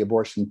using the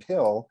abortion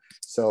pill.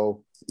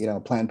 So,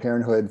 Planned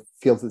Parenthood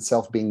feels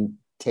itself being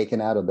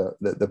taken out of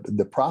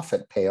the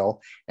profit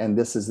pail, and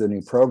this is the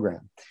new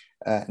program.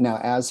 Now,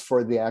 as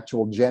for the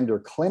actual gender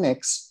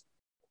clinics,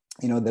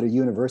 that are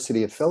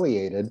university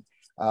affiliated,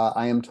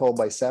 I am told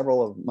by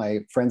several of my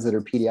friends that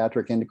are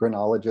pediatric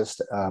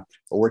endocrinologists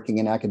working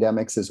in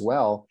academics as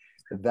well,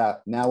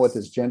 that now with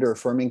this gender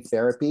affirming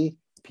therapy,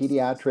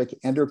 pediatric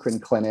endocrine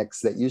clinics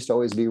that used to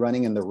always be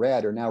running in the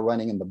red are now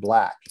running in the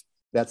black.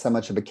 That's how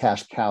much of a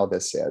cash cow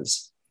this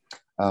is.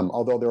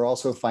 Although they're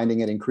also finding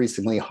it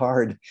increasingly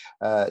hard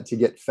to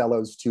get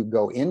fellows to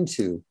go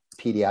into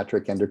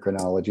pediatric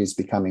endocrinology, is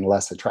becoming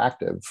less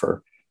attractive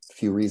for a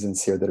few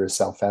reasons here that are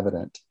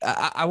self-evident.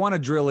 I want to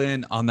drill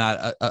in on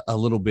that a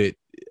little bit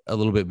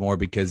more,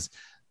 because,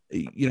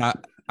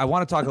 I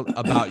want to talk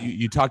about,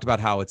 you talked about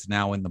how it's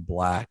now in the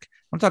black.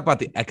 I want to talk about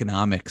the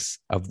economics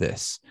of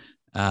this.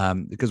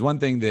 Because one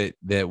thing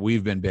that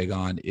we've been big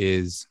on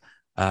is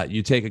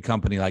you take a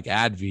company like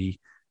AbbVie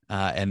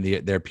and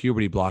their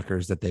puberty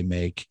blockers that they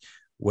make,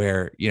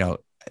 where,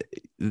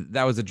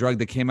 that was a drug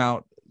that came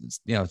out,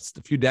 a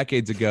few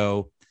decades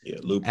ago,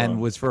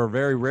 and was for a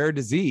very rare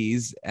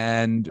disease.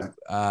 And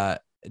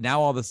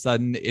now all of a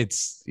sudden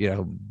it's,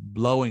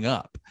 blowing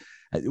up.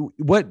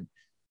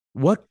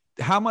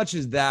 How much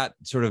is that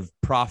sort of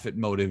profit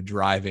motive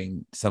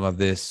driving some of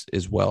this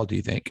as well, do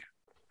you think?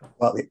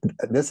 Well,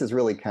 this is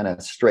really kind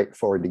of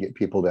straightforward to get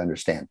people to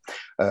understand.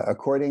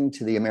 According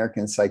to the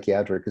American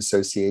Psychiatric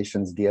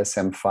Association's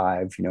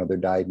DSM-5, their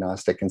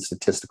diagnostic and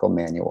statistical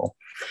manual,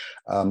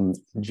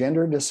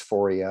 gender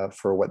dysphoria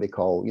for what they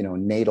call,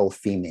 natal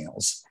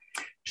females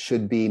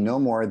should be no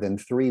more than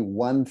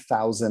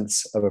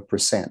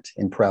 0.001%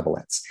 in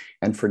prevalence.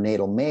 And for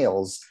natal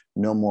males,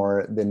 no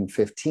more than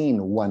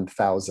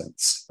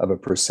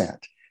 0.15%.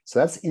 So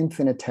that's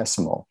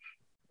infinitesimal.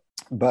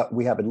 But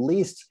we have at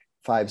least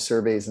 5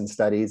 surveys and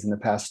studies in the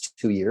past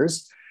 2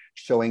 years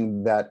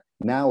showing that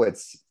now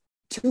it's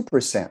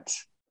 2%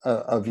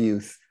 of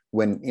youth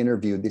when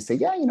interviewed, they say,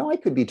 yeah, I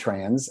could be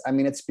trans. I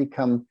mean, it's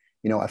become,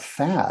 a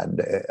fad.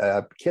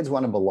 Kids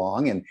want to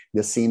belong, and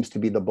this seems to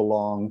be the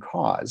belong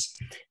cause.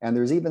 And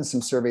there's even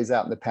some surveys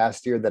out in the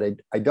past year that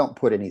I don't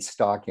put any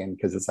stock in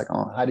because it's like,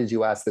 oh, how did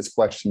you ask this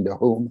question to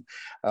whom?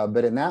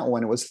 But in that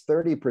one, it was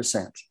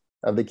 30%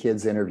 of the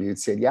kids interviewed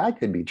said, yeah, I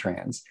could be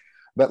trans.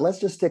 But let's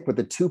just stick with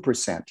the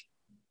 2%.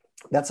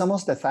 That's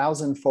almost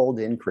 1,000-fold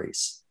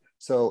increase.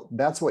 So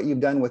that's what you've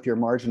done with your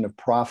margin of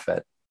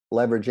profit,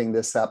 leveraging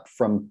this up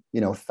from,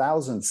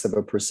 thousandths of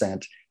a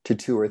percent to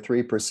 2 or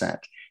 3%.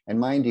 And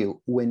mind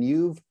you, when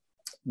you've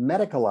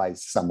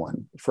medicalized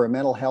someone for a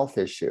mental health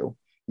issue,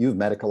 you've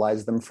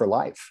medicalized them for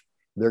life.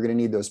 They're going to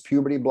need those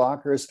puberty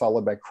blockers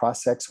followed by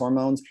cross-sex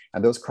hormones.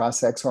 And those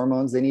cross-sex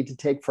hormones, they need to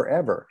take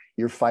forever.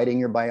 You're fighting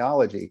your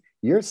biology.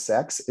 Your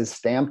sex is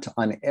stamped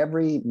on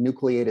every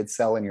nucleated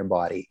cell in your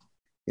body.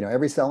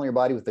 Every cell in your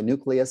body with the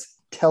nucleus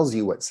tells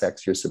you what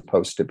sex you're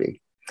supposed to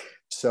be.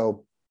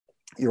 So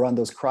you're on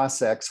those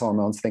cross-sex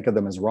hormones, think of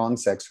them as wrong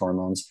sex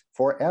hormones,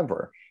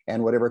 forever.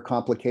 And whatever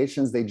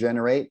complications they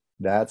generate,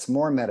 that's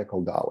more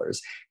medical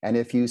dollars. And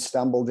if you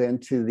stumbled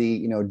into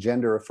the,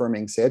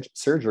 gender-affirming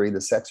surgery,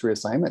 the sex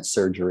reassignment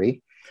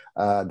surgery,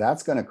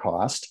 that's going to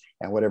cost,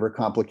 and whatever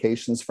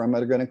complications from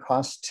it are going to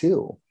cost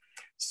too.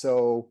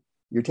 So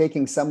you're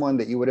taking someone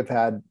that you would have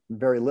had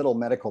very little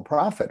medical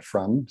profit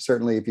from,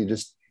 certainly if you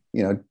just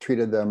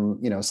treated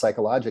them,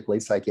 psychologically,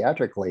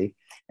 psychiatrically,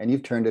 and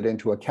you've turned it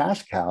into a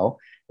cash cow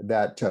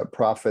that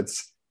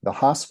profits the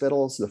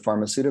hospitals, the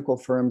pharmaceutical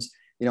firms,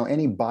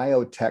 any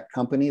biotech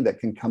company that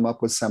can come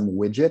up with some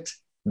widget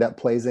that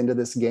plays into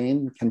this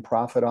game can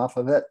profit off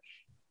of it.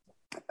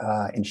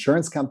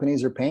 Insurance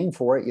companies are paying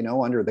for it,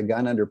 under the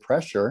gun, under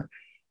pressure,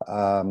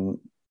 and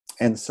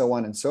so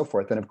on and so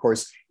forth. And of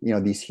course,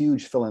 these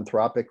huge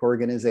philanthropic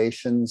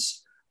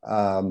organizations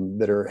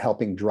that are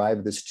helping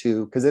drive this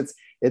too, because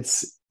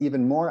it's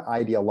even more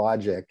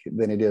ideologic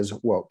than it is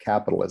woke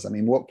capitalism. I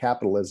mean, woke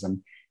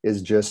capitalism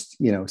is just,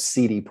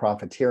 seedy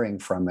profiteering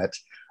from it.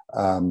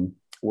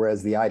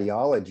 Whereas the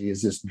ideology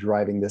is just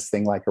driving this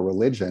thing like a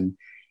religion.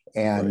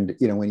 And,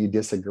 right. When you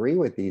disagree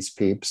with these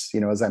peeps,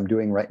 as I'm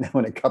doing right now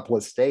in a couple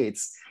of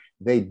states,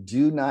 they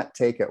do not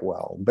take it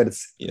well. But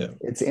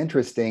it's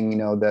interesting,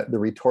 that the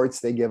retorts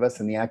they give us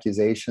and the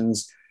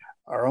accusations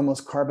are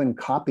almost carbon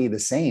copy the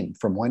same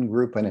from one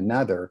group and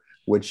another,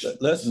 which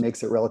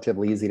makes it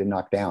relatively easy to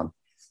knock down.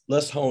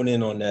 Let's hone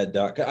in on that,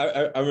 Doc.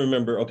 I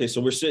remember, okay,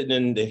 so we're sitting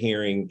in the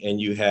hearing and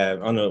you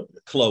have,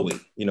 Chloe,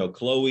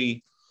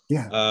 Chloe.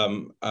 Yeah.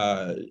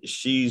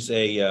 She's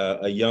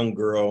a young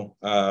girl,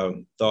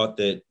 thought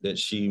that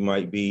she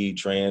might be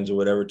trans or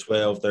whatever,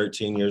 12,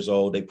 13 years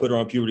old. They put her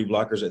on puberty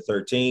blockers at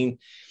 13,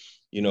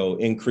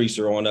 increase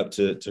her on up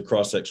to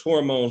cross-sex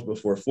hormones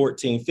before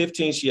 14,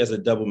 15, she has a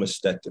double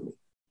mastectomy.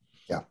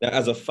 Yeah. Now,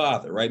 as a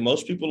father, right,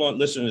 most people on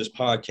listening to this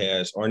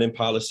podcast aren't in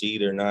policy.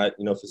 They're not,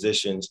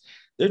 physicians.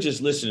 They're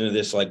just listening to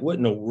this like, what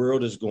in the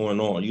world is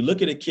going on? You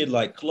look at a kid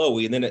like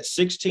Chloe, and then at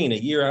 16, a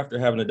year after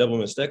having a double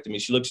mastectomy,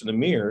 she looks in the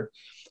mirror,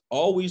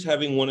 always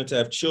having wanted to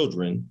have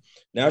children.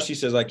 Now she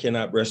says, I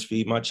cannot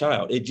breastfeed my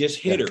child. It just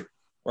hit her,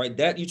 right?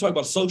 That you talk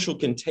about social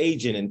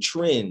contagion and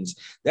trends.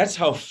 That's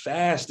how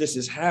fast this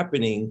is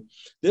happening.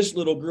 This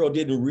little girl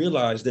didn't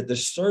realize that the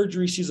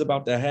surgery she's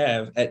about to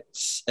have at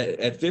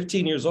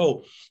 15 years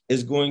old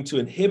is going to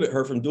inhibit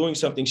her from doing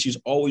something she's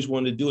always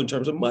wanted to do in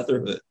terms of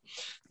motherhood.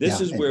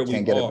 This is where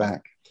we get it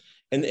back.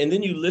 And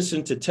then you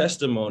listen to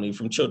testimony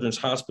from Children's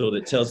Hospital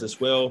that tells us,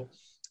 well,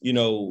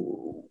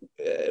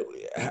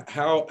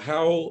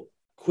 how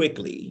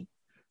quickly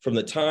from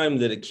the time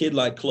that a kid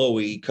like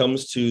Chloe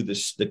comes to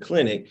the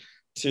clinic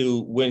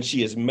to when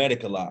she is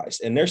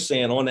medicalized. And they're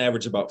saying on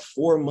average about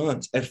 4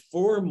 months. At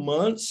 4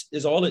 months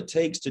is all it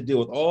takes to deal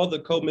with all the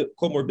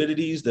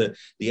comorbidities,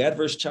 the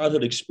adverse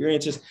childhood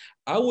experiences.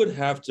 I would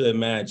have to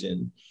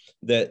imagine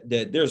that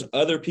there's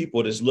other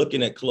people that's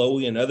looking at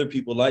Chloe and other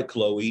people like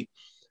Chloe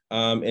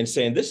and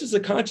saying, this is a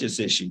conscious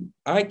issue.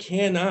 I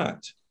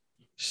cannot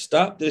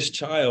stop this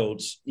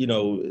child's,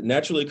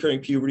 naturally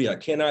occurring puberty. I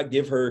cannot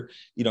give her,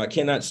 I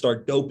cannot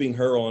start doping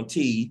her on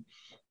tea,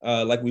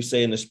 like we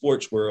say in the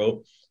sports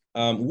world.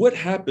 What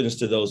happens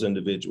to those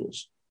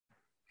individuals?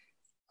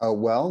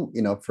 Well,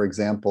 for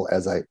example,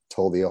 as I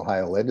told the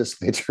Ohio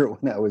legislature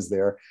when I was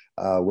there,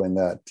 when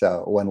that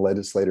one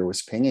legislator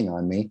was pinging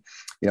on me,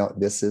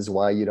 this is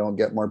why you don't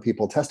get more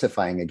people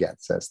testifying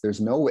against us.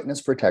 There's no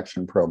witness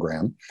protection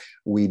program.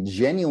 We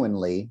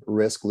genuinely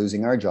risk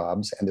losing our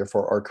jobs and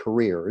therefore our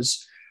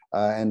careers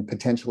and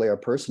potentially our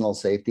personal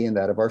safety and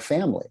that of our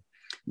family.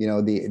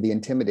 The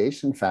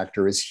intimidation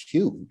factor is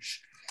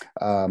huge.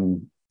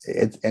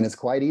 It's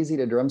quite easy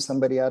to drum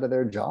somebody out of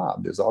their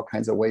job. There's all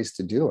kinds of ways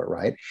to do it,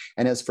 right?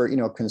 And as for,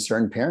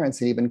 concerned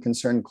parents and even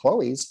concerned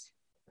Chloe's,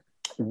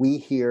 we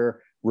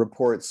hear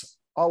reports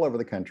all over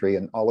the country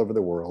and all over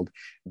the world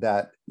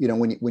that,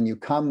 when you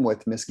come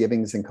with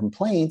misgivings and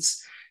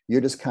complaints,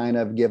 you're just kind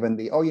of given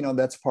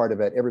that's part of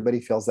it.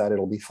 Everybody feels that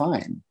it'll be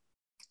fine.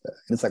 And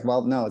it's like,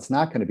 well, no, it's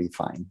not going to be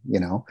fine,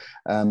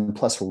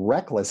 plus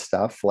reckless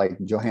stuff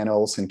like Johanna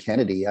Olson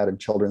Kennedy out of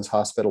Children's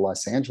Hospital,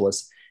 Los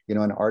Angeles,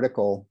 an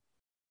article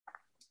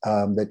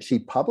that she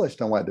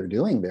published on what they're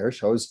doing there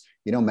shows,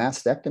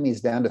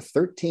 mastectomies down to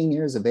 13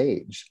 years of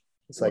age.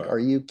 It's like, wow. Are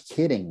you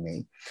kidding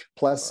me?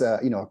 Plus, a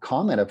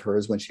comment of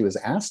hers when she was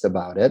asked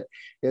about it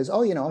is,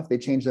 if they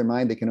change their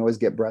mind, they can always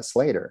get breasts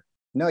later.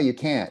 No, you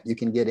can't. You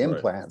can get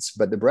implants,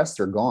 but the breasts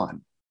are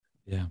gone.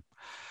 Yeah.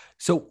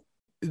 So,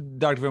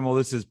 Dr. Van Mol,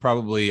 this is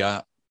probably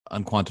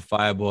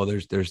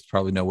unquantifiable. There's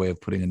probably no way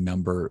of putting a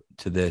number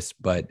to this,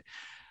 but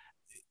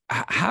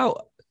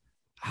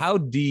how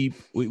deep,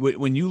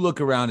 when you look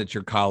around at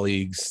your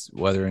colleagues,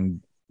 whether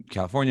in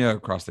California,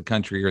 across the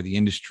country, or the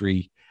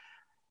industry,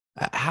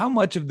 how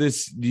much of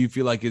this do you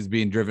feel like is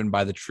being driven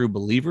by the true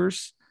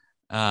believers?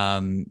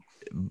 And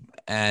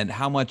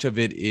how much of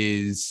it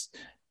is,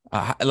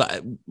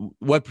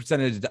 what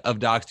percentage of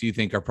docs do you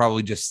think are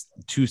probably just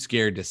too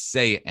scared to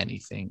say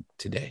anything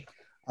today?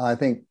 I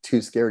think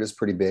too scared is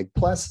pretty big.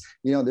 Plus,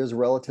 there's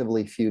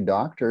relatively few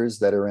doctors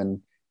that are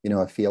in,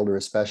 a field or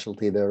a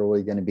specialty that are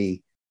really going to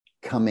be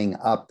coming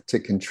up to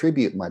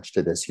contribute much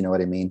to this. You know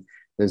what I mean?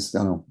 There's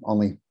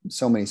only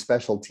so many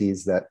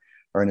specialties that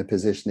are in a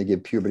position to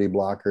give puberty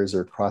blockers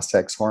or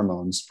cross-sex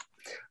hormones.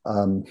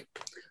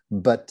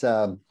 But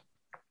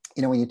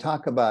when you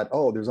talk about,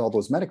 there's all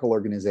those medical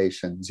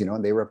organizations,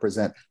 and they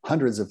represent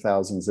hundreds of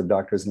thousands of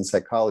doctors and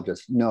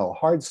psychologists. No,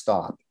 hard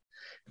stop.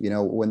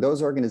 When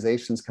those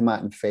organizations come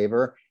out in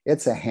favor,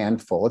 it's a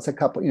handful. It's a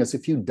couple, it's a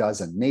few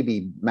dozen,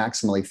 maybe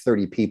maximally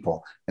 30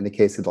 people in the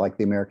case of like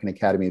the American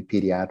Academy of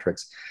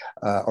Pediatrics,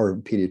 or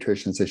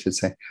pediatricians, I should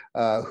say,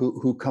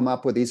 who come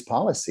up with these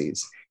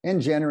policies. And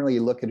generally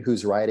you look at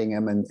who's writing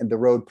them, and the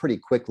road pretty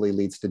quickly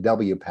leads to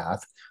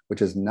WPATH,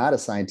 which is not a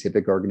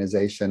scientific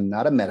organization,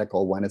 not a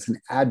medical one. It's an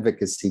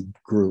advocacy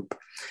group.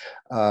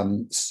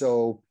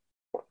 So,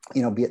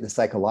 be it the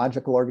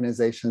psychological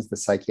organizations, the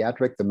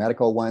psychiatric, the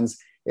medical ones,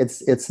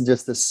 it's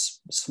just this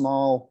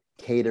small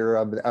cadre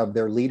of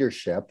their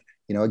leadership,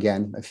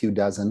 again, a few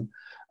dozen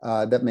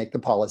that make the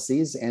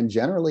policies. And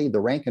generally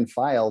the rank and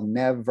file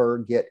never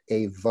get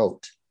a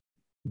vote,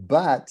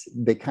 but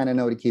they kind of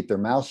know to keep their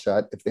mouth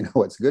shut if they know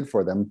what's good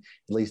for them.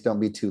 At least don't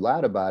be too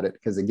loud about it.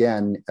 Because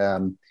again,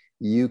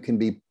 you can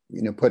be,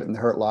 put in the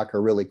hurt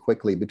locker really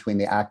quickly between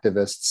the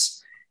activists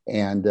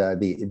and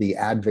the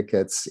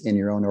advocates in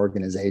your own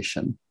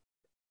organization.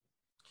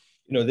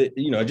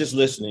 Just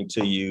listening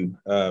to you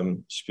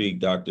speak,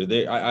 Doctor,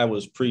 I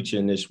was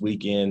preaching this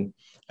weekend,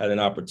 had an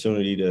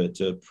opportunity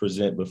to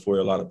present before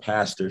a lot of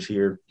pastors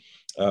here,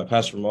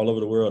 pastors from all over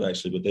the world,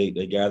 actually, but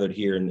they gathered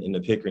here in the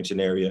Pickerington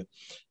area.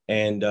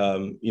 And,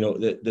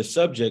 the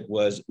subject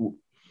was,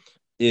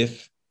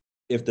 if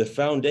the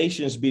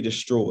foundations be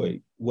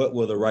destroyed, what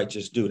will the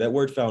righteous do? That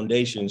word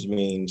foundations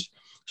means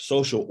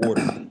social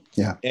order.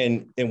 Yeah.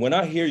 And when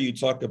I hear you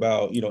talk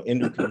about,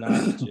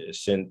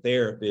 endocrinologists and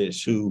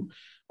therapists who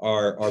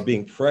are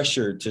being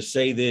pressured to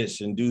say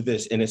this and do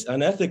this, and it's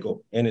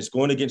unethical and it's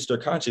going against their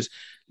conscience,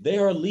 they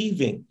are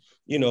leaving.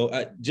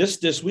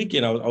 Just this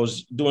weekend, I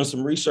was doing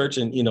some research,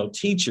 and,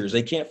 teachers,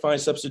 they can't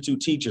find substitute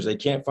teachers. They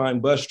can't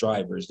find bus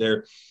drivers.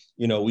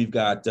 We've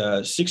got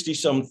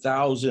 60-some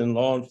thousand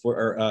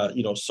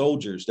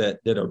soldiers that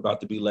are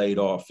about to be laid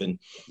off, and,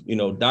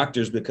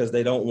 doctors, because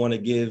they don't want to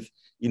give,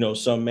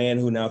 some man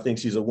who now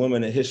thinks he's a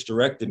woman a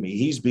hysterectomy,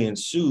 he's being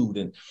sued.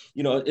 And,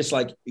 it's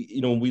like,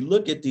 when we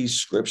look at these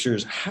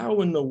scriptures, how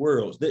in the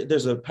world,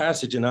 there's a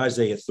passage in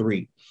Isaiah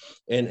 3,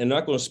 and I'm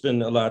not going to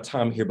spend a lot of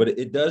time here, but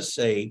it does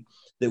say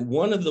that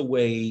one of the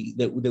way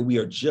that we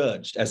are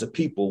judged as a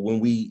people when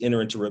we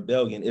enter into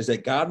rebellion is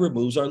that God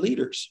removes our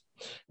leaders.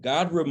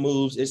 God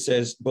removes, it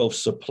says, both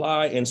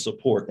supply and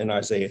support in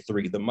Isaiah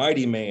 3, the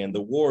mighty man,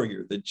 the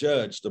warrior, the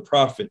judge, the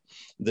prophet,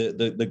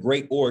 the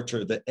great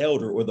orator, the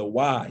elder, or the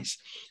wise.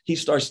 He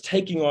starts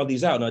taking all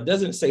these out. Now, it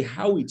doesn't say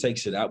how he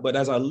takes it out, but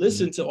as I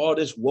listen to all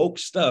this woke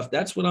stuff,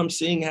 that's what I'm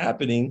seeing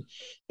happening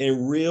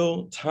in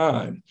real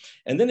time.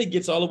 And then it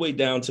gets all the way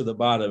down to the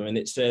bottom, and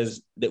it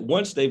says that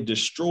once they've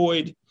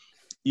destroyed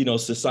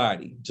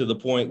society to the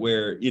point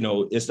where,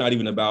 it's not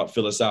even about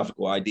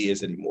philosophical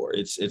ideas anymore.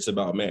 It's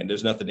about, man,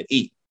 there's nothing to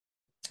eat.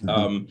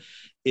 Mm-hmm.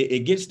 It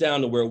gets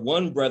down to where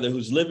one brother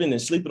who's living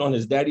and sleeping on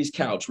his daddy's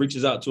couch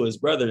reaches out to his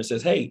brother and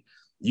says, hey,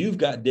 You've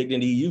got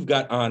dignity, you've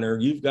got honor,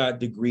 you've got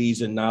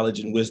degrees and knowledge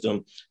and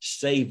wisdom.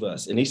 Save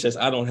us. And he says,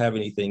 I don't have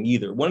anything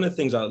either. One of the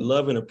things I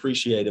love and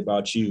appreciate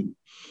about you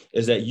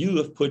is that you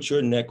have put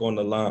your neck on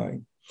the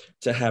line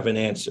to have an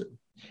answer.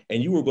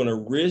 And you were going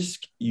to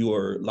risk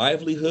your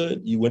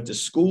livelihood. You went to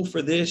school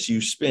for this. You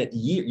spent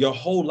your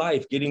whole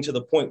life getting to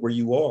the point where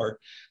you are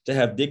to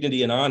have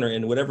dignity and honor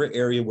in whatever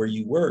area where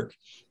you work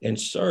and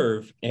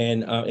serve.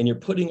 And you're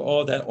putting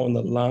all that on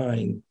the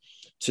line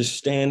to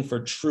stand for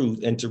truth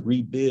and to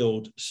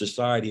rebuild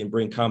society and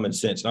bring common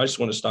sense. And I just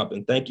want to stop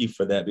and thank you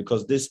for that,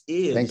 because this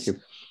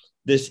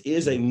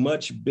is a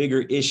much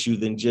bigger issue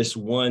than just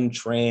one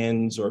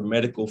trans or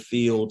medical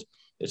field.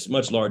 It's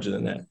much larger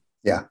than that.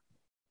 Yeah.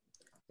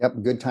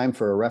 Yep. Good time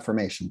for a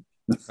reformation.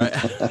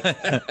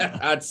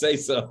 I'd say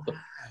so.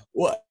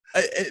 Well,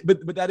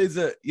 but that is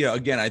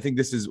again, I think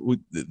this is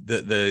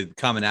the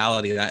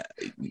commonality. And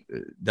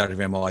Dr.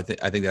 Van Mol, I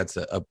think that's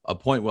a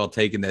point well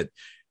taken, that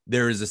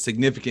there is a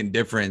significant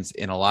difference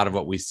in a lot of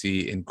what we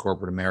see in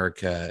corporate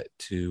America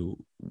to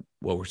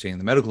what we're seeing in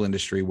the medical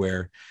industry,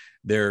 where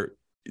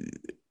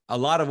a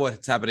lot of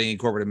what's happening in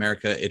corporate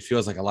America, it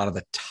feels like a lot of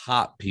the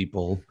top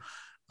people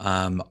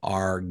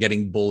are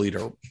getting bullied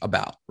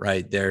about,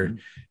 right? They're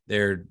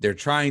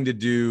trying to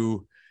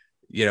do,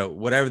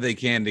 whatever they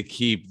can to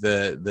keep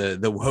the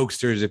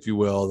wokesters, if you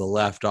will, the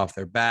left off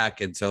their back.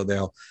 And so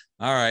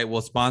all right,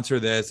 we'll sponsor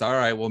this. All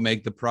right, we'll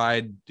make the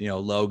pride,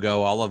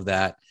 logo, all of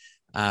that.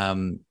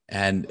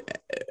 And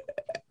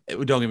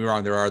don't get me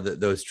wrong, there are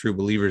those true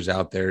believers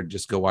out there.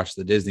 Just go watch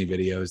the Disney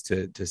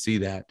videos to see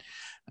that.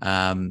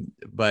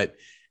 But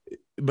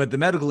the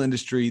medical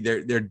industry,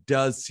 there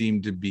does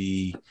seem to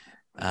be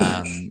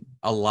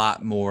a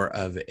lot more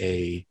of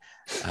a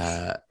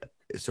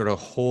sort of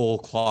whole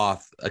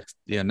cloth,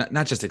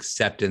 not just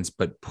acceptance,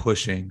 but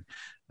pushing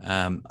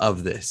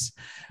of this.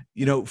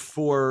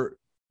 For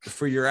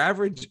your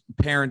average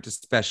parent,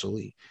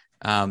 especially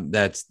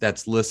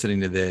that's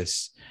listening to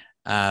this.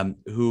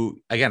 Who,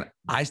 again,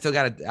 I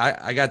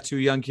got 2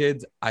 young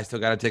kids. I still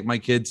got to take my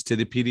kids to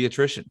the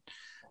pediatrician.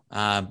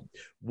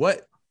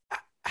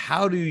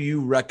 How do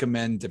you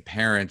recommend to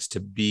parents to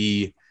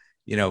be,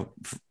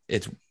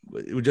 it's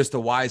just a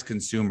wise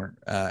consumer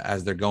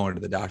as they're going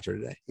to the doctor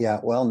today? Yeah,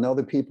 well, know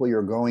the people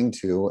you're going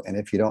to. And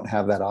if you don't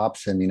have that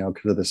option,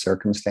 because of the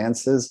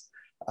circumstances,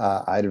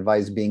 I'd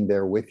advise being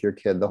there with your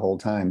kid the whole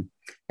time.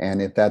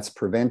 And if that's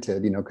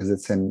prevented, because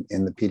it's in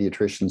the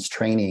pediatrician's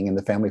training and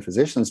the family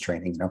physician's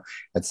training,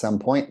 at some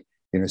point,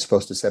 you're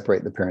supposed to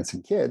separate the parents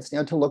and kids,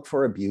 to look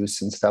for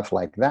abuse and stuff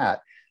like that.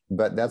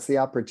 But that's the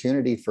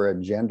opportunity for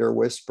a gender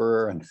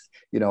whisperer and,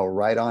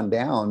 right on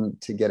down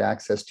to get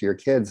access to your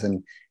kids.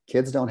 And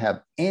kids don't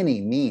have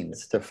any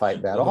means to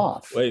fight that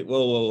off. Wait,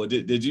 whoa.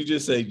 Did you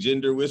just say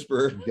gender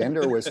whisperer?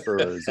 Gender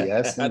whisperers,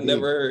 yes. I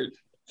never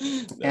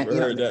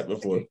heard that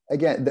before.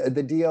 Again,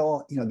 the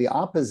deal, the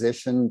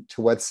opposition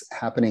to what's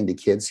happening to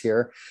kids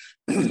here,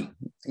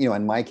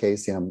 in my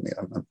case, I'm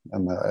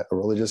a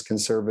religious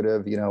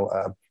conservative,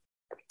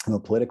 I'm a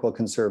political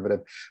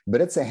conservative,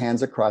 but it's a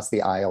hands across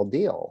the aisle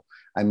deal.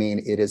 I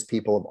mean, it is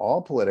people of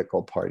all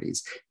political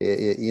parties.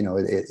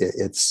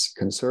 It's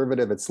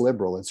conservative, it's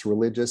liberal, it's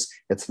religious,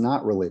 it's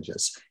not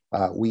religious.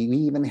 We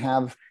even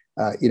have,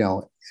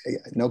 no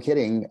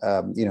kidding,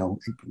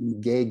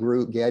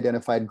 gay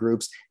identified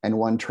groups and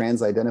one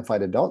trans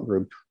identified adult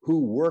group who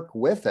work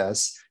with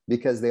us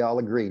because they all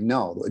agree,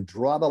 no,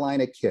 draw the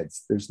line at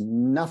kids. There's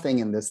nothing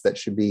in this that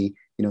should be,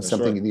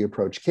 something that you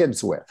approach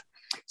kids with.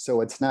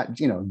 So it's not,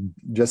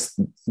 just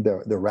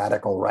the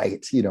radical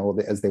right,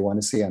 as they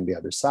want to see on the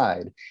other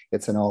side.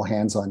 It's an all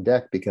hands on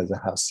deck because of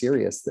how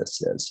serious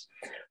this is.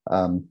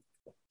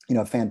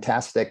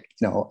 Fantastic,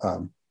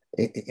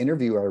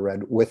 interview I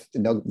read with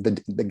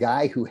the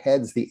guy who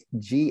heads the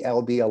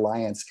GLB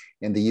Alliance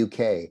in the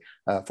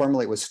UK.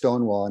 Formerly it was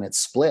Stonewall, and it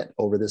split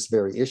over this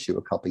very issue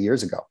a couple of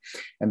years ago.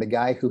 And the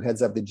guy who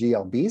heads up the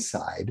GLB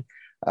side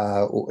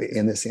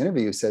in this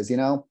interview says,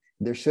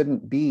 there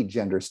shouldn't be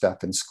gender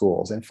stuff in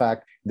schools. In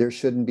fact, there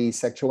shouldn't be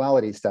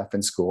sexuality stuff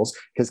in schools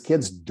because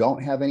kids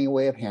don't have any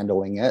way of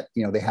handling it.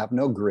 They have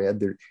no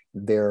grid.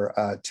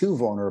 They're too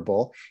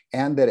vulnerable,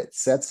 and that it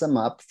sets them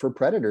up for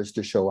predators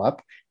to show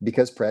up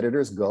because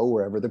predators go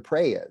wherever the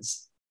prey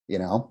is.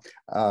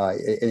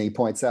 And he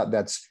points out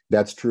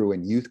that's true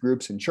in youth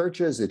groups in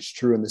churches. It's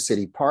true in the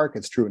city park.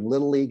 It's true in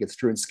Little League. It's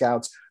true in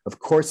Scouts. Of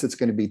course, it's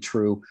going to be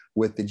true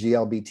with the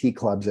GLBT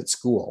clubs at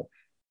school.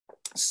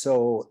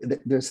 So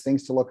there's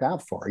things to look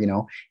out for,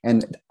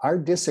 and our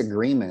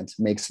disagreement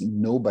makes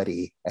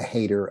nobody a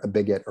hater, a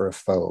bigot, or a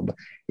phobe.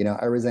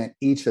 I resent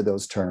each of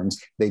those terms.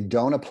 They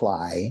don't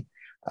apply.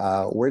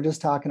 We're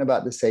just talking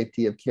about the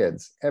safety of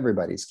kids,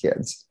 everybody's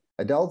kids.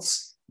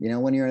 Adults,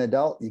 when you're an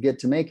adult, you get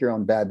to make your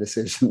own bad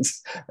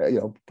decisions,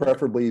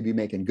 preferably you'd be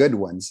making good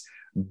ones.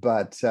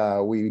 But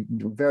we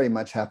very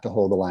much have to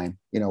hold the line,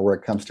 where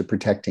it comes to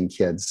protecting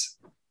kids.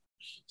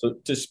 So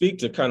to speak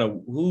to kind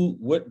of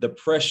what the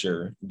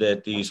pressure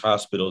that these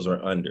hospitals are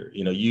under,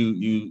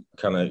 you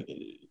kind of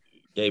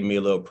gave me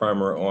a little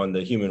primer on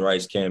the Human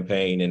Rights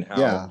Campaign and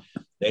how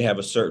they have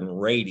a certain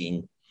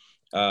rating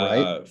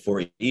Right.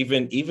 For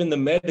even the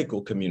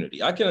medical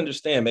community. I can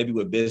understand maybe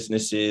with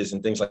businesses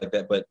and things like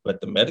that,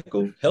 but the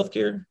medical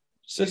healthcare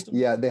system.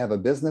 Yeah, they have a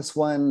business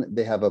one,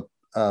 they have a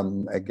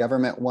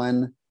government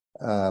one,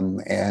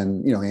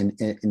 and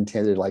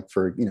intended like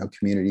for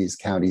communities,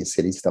 counties,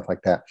 cities, stuff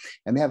like that.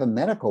 And they have a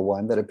medical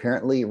one that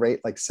apparently rate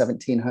like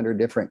 1,700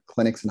 different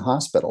clinics and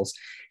hospitals.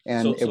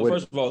 And so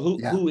first of all,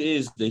 who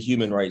is the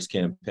Human Rights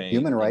Campaign?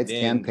 Human Rights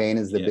Campaign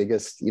is the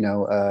biggest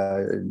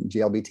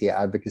GLBT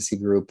advocacy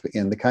group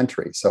in the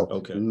country.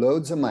 So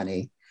loads of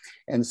money.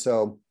 And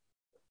so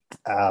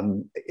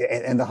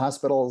and the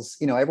hospitals,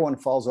 everyone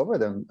falls over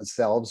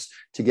themselves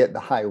to get the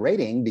high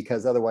rating,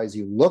 because otherwise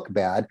you look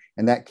bad,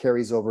 and that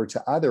carries over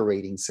to other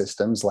rating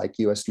systems like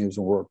US News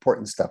and World Report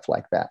and stuff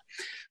like that.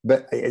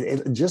 But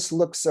it just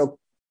looks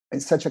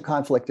it's such a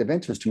conflict of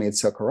interest to me.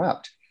 It's so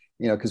corrupt,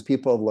 because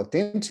people have looked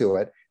into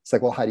it. It's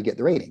like, well, how do you get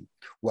the rating?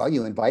 Well,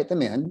 you invite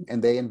them in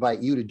and they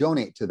invite you to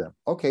donate to them.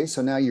 Okay,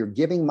 so now you're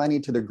giving money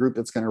to the group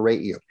that's going to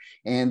rate you.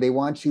 And they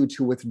want you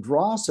to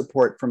withdraw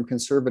support from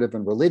conservative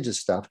and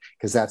religious stuff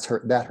because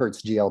that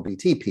hurts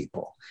GLBT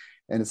people.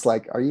 And it's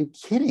like, are you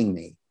kidding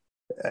me?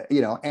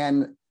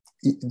 And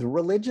the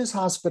religious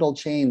hospital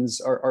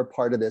chains are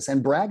part of this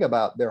and brag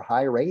about their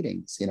high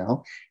ratings.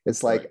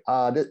 It's like,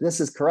 this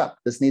is corrupt.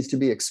 This needs to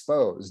be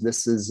exposed.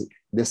 This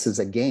is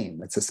a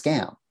game. It's a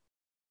scam.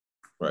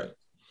 Right.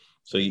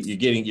 So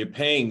you're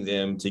paying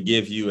them to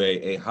give you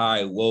a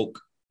high woke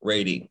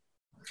rating.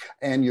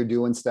 And you're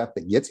doing stuff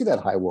that gets you that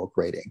high woke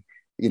rating,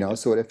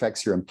 so it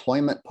affects your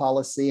employment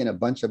policy and a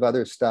bunch of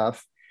other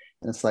stuff.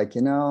 And it's like,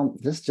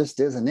 this just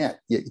isn't it.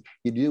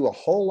 You do a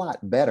whole lot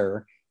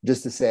better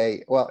just to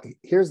say, well,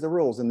 here's the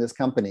rules in this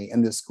company,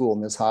 in this school,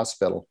 in this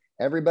hospital.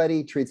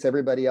 Everybody treats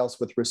everybody else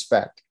with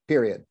respect,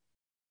 period.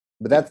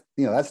 But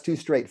that's too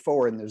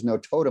straightforward, and there's no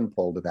totem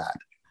pole to that.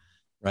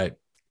 Right.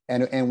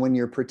 And when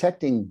you're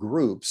protecting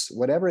groups,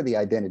 whatever the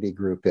identity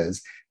group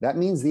is, that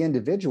means the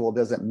individual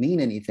doesn't mean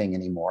anything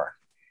anymore.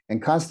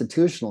 And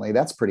constitutionally,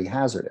 that's pretty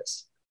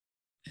hazardous.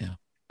 Yeah.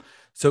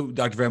 So,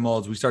 Dr. Van Mol,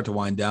 as we start to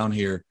wind down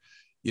here,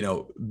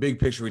 big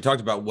picture, we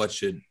talked about what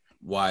should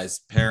wise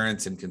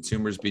parents and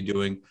consumers be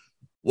doing.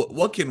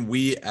 What can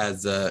we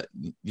as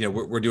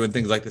we're doing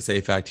things like the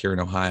SAFE Act here in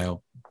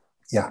Ohio.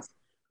 Yeah.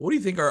 What do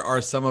you think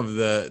are some of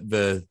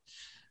the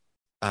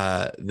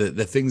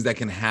things that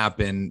can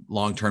happen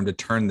long-term to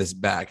turn this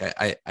back?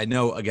 I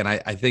know, again,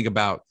 I think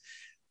about,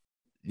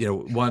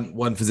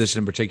 one physician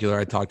in particular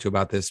I talked to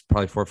about this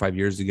probably 4 or 5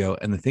 years ago.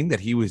 And the thing that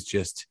he was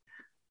just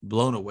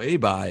blown away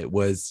by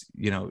was,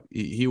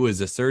 he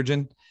was a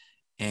surgeon,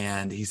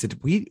 and he said,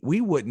 we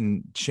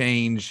wouldn't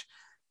change,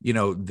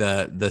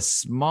 the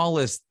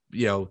smallest,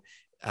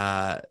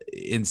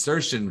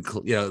 insertion,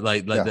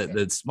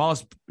 the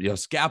smallest,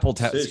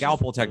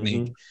 scalpel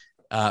technique,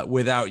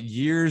 without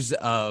years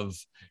of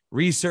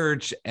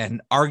research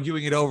and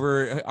arguing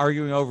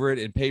over it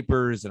in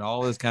papers and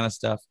all this kind of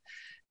stuff.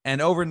 And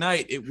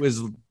overnight it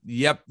was,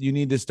 you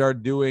need to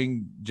start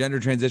doing gender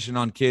transition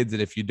on kids.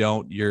 And if you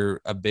don't, you're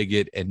a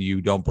bigot and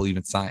you don't believe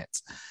in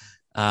science.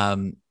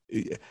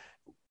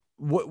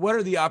 What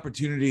are the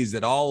opportunities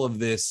that all of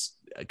this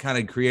kind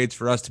of creates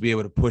for us to be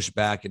able to push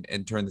back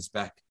and turn this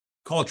back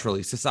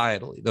culturally,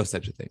 societally, those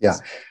types of things? Yeah.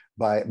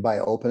 By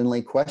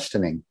openly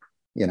questioning,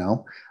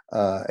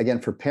 again,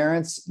 for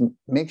parents,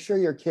 make sure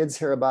your kids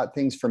hear about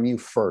things from you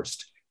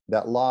first.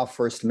 That law of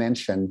first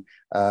mention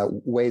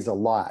weighs a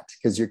lot,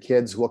 because your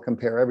kids will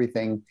compare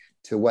everything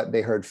to what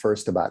they heard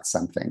first about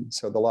something.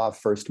 So the law of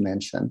first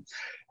mention.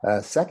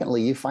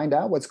 Secondly, you find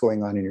out what's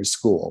going on in your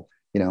school,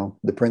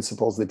 the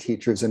principals, the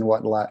teachers, and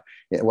whatnot.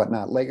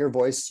 Let your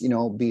voice,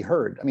 be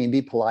heard. I mean,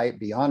 be polite,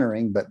 be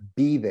honoring, but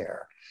be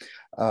there.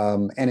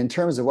 And in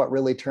terms of what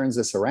really turns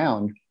this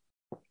around,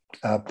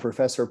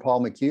 Professor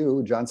Paul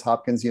McHugh, Johns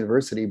Hopkins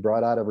University,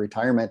 brought out of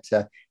retirement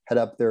to head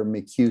up their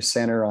McHugh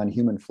Center on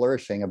Human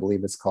Flourishing, I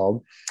believe it's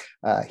called.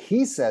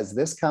 He says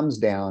this comes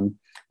down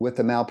with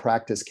the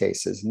malpractice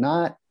cases,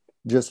 not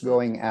just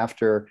going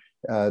after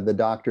the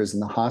doctors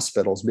and the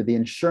hospitals, but the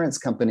insurance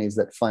companies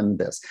that fund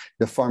this,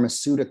 the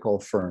pharmaceutical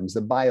firms,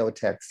 the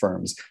biotech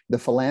firms, the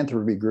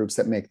philanthropy groups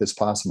that make this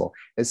possible.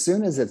 As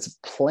soon as it's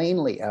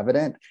plainly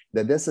evident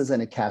that this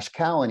isn't a cash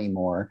cow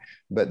anymore,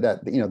 but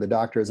that the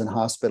doctors and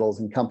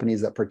hospitals and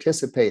companies that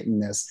participate in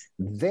this,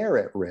 they're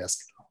at risk.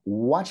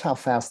 Watch how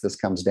fast this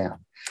comes down.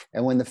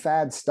 And when the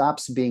fad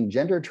stops being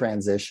gender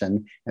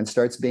transition and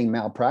starts being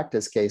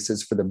malpractice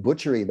cases for the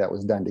butchery that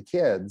was done to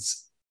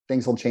kids,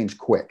 things will change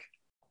quick.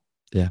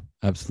 Yeah,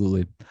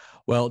 absolutely.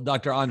 Well,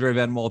 Dr. André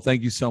Van Mol,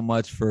 thank you so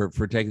much for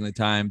taking the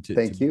time to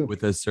be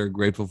with us, sir.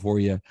 Grateful for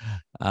you,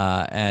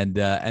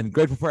 and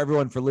grateful for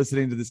everyone for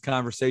listening to this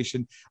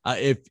conversation.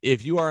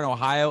 If you are in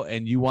Ohio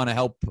and you want to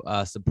help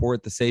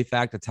support the SAFE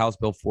Act, it's House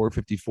Bill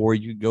 454.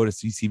 You can go to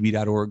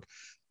ccv.org,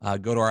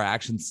 go to our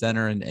action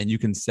center, and you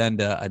can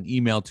send an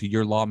email to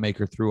your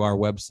lawmaker through our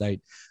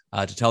website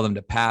to tell them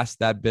to pass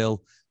that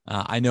bill.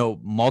 I know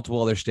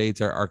multiple other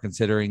states are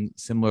considering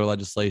similar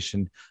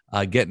legislation.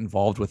 Get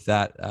involved with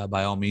that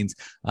by all means.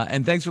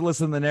 And thanks for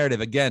listening to The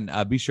Narrative. Again,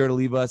 be sure to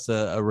leave us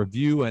a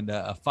review and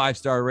a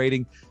 5-star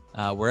rating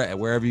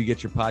wherever you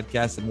get your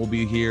podcast, and we'll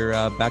be here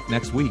back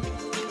next week.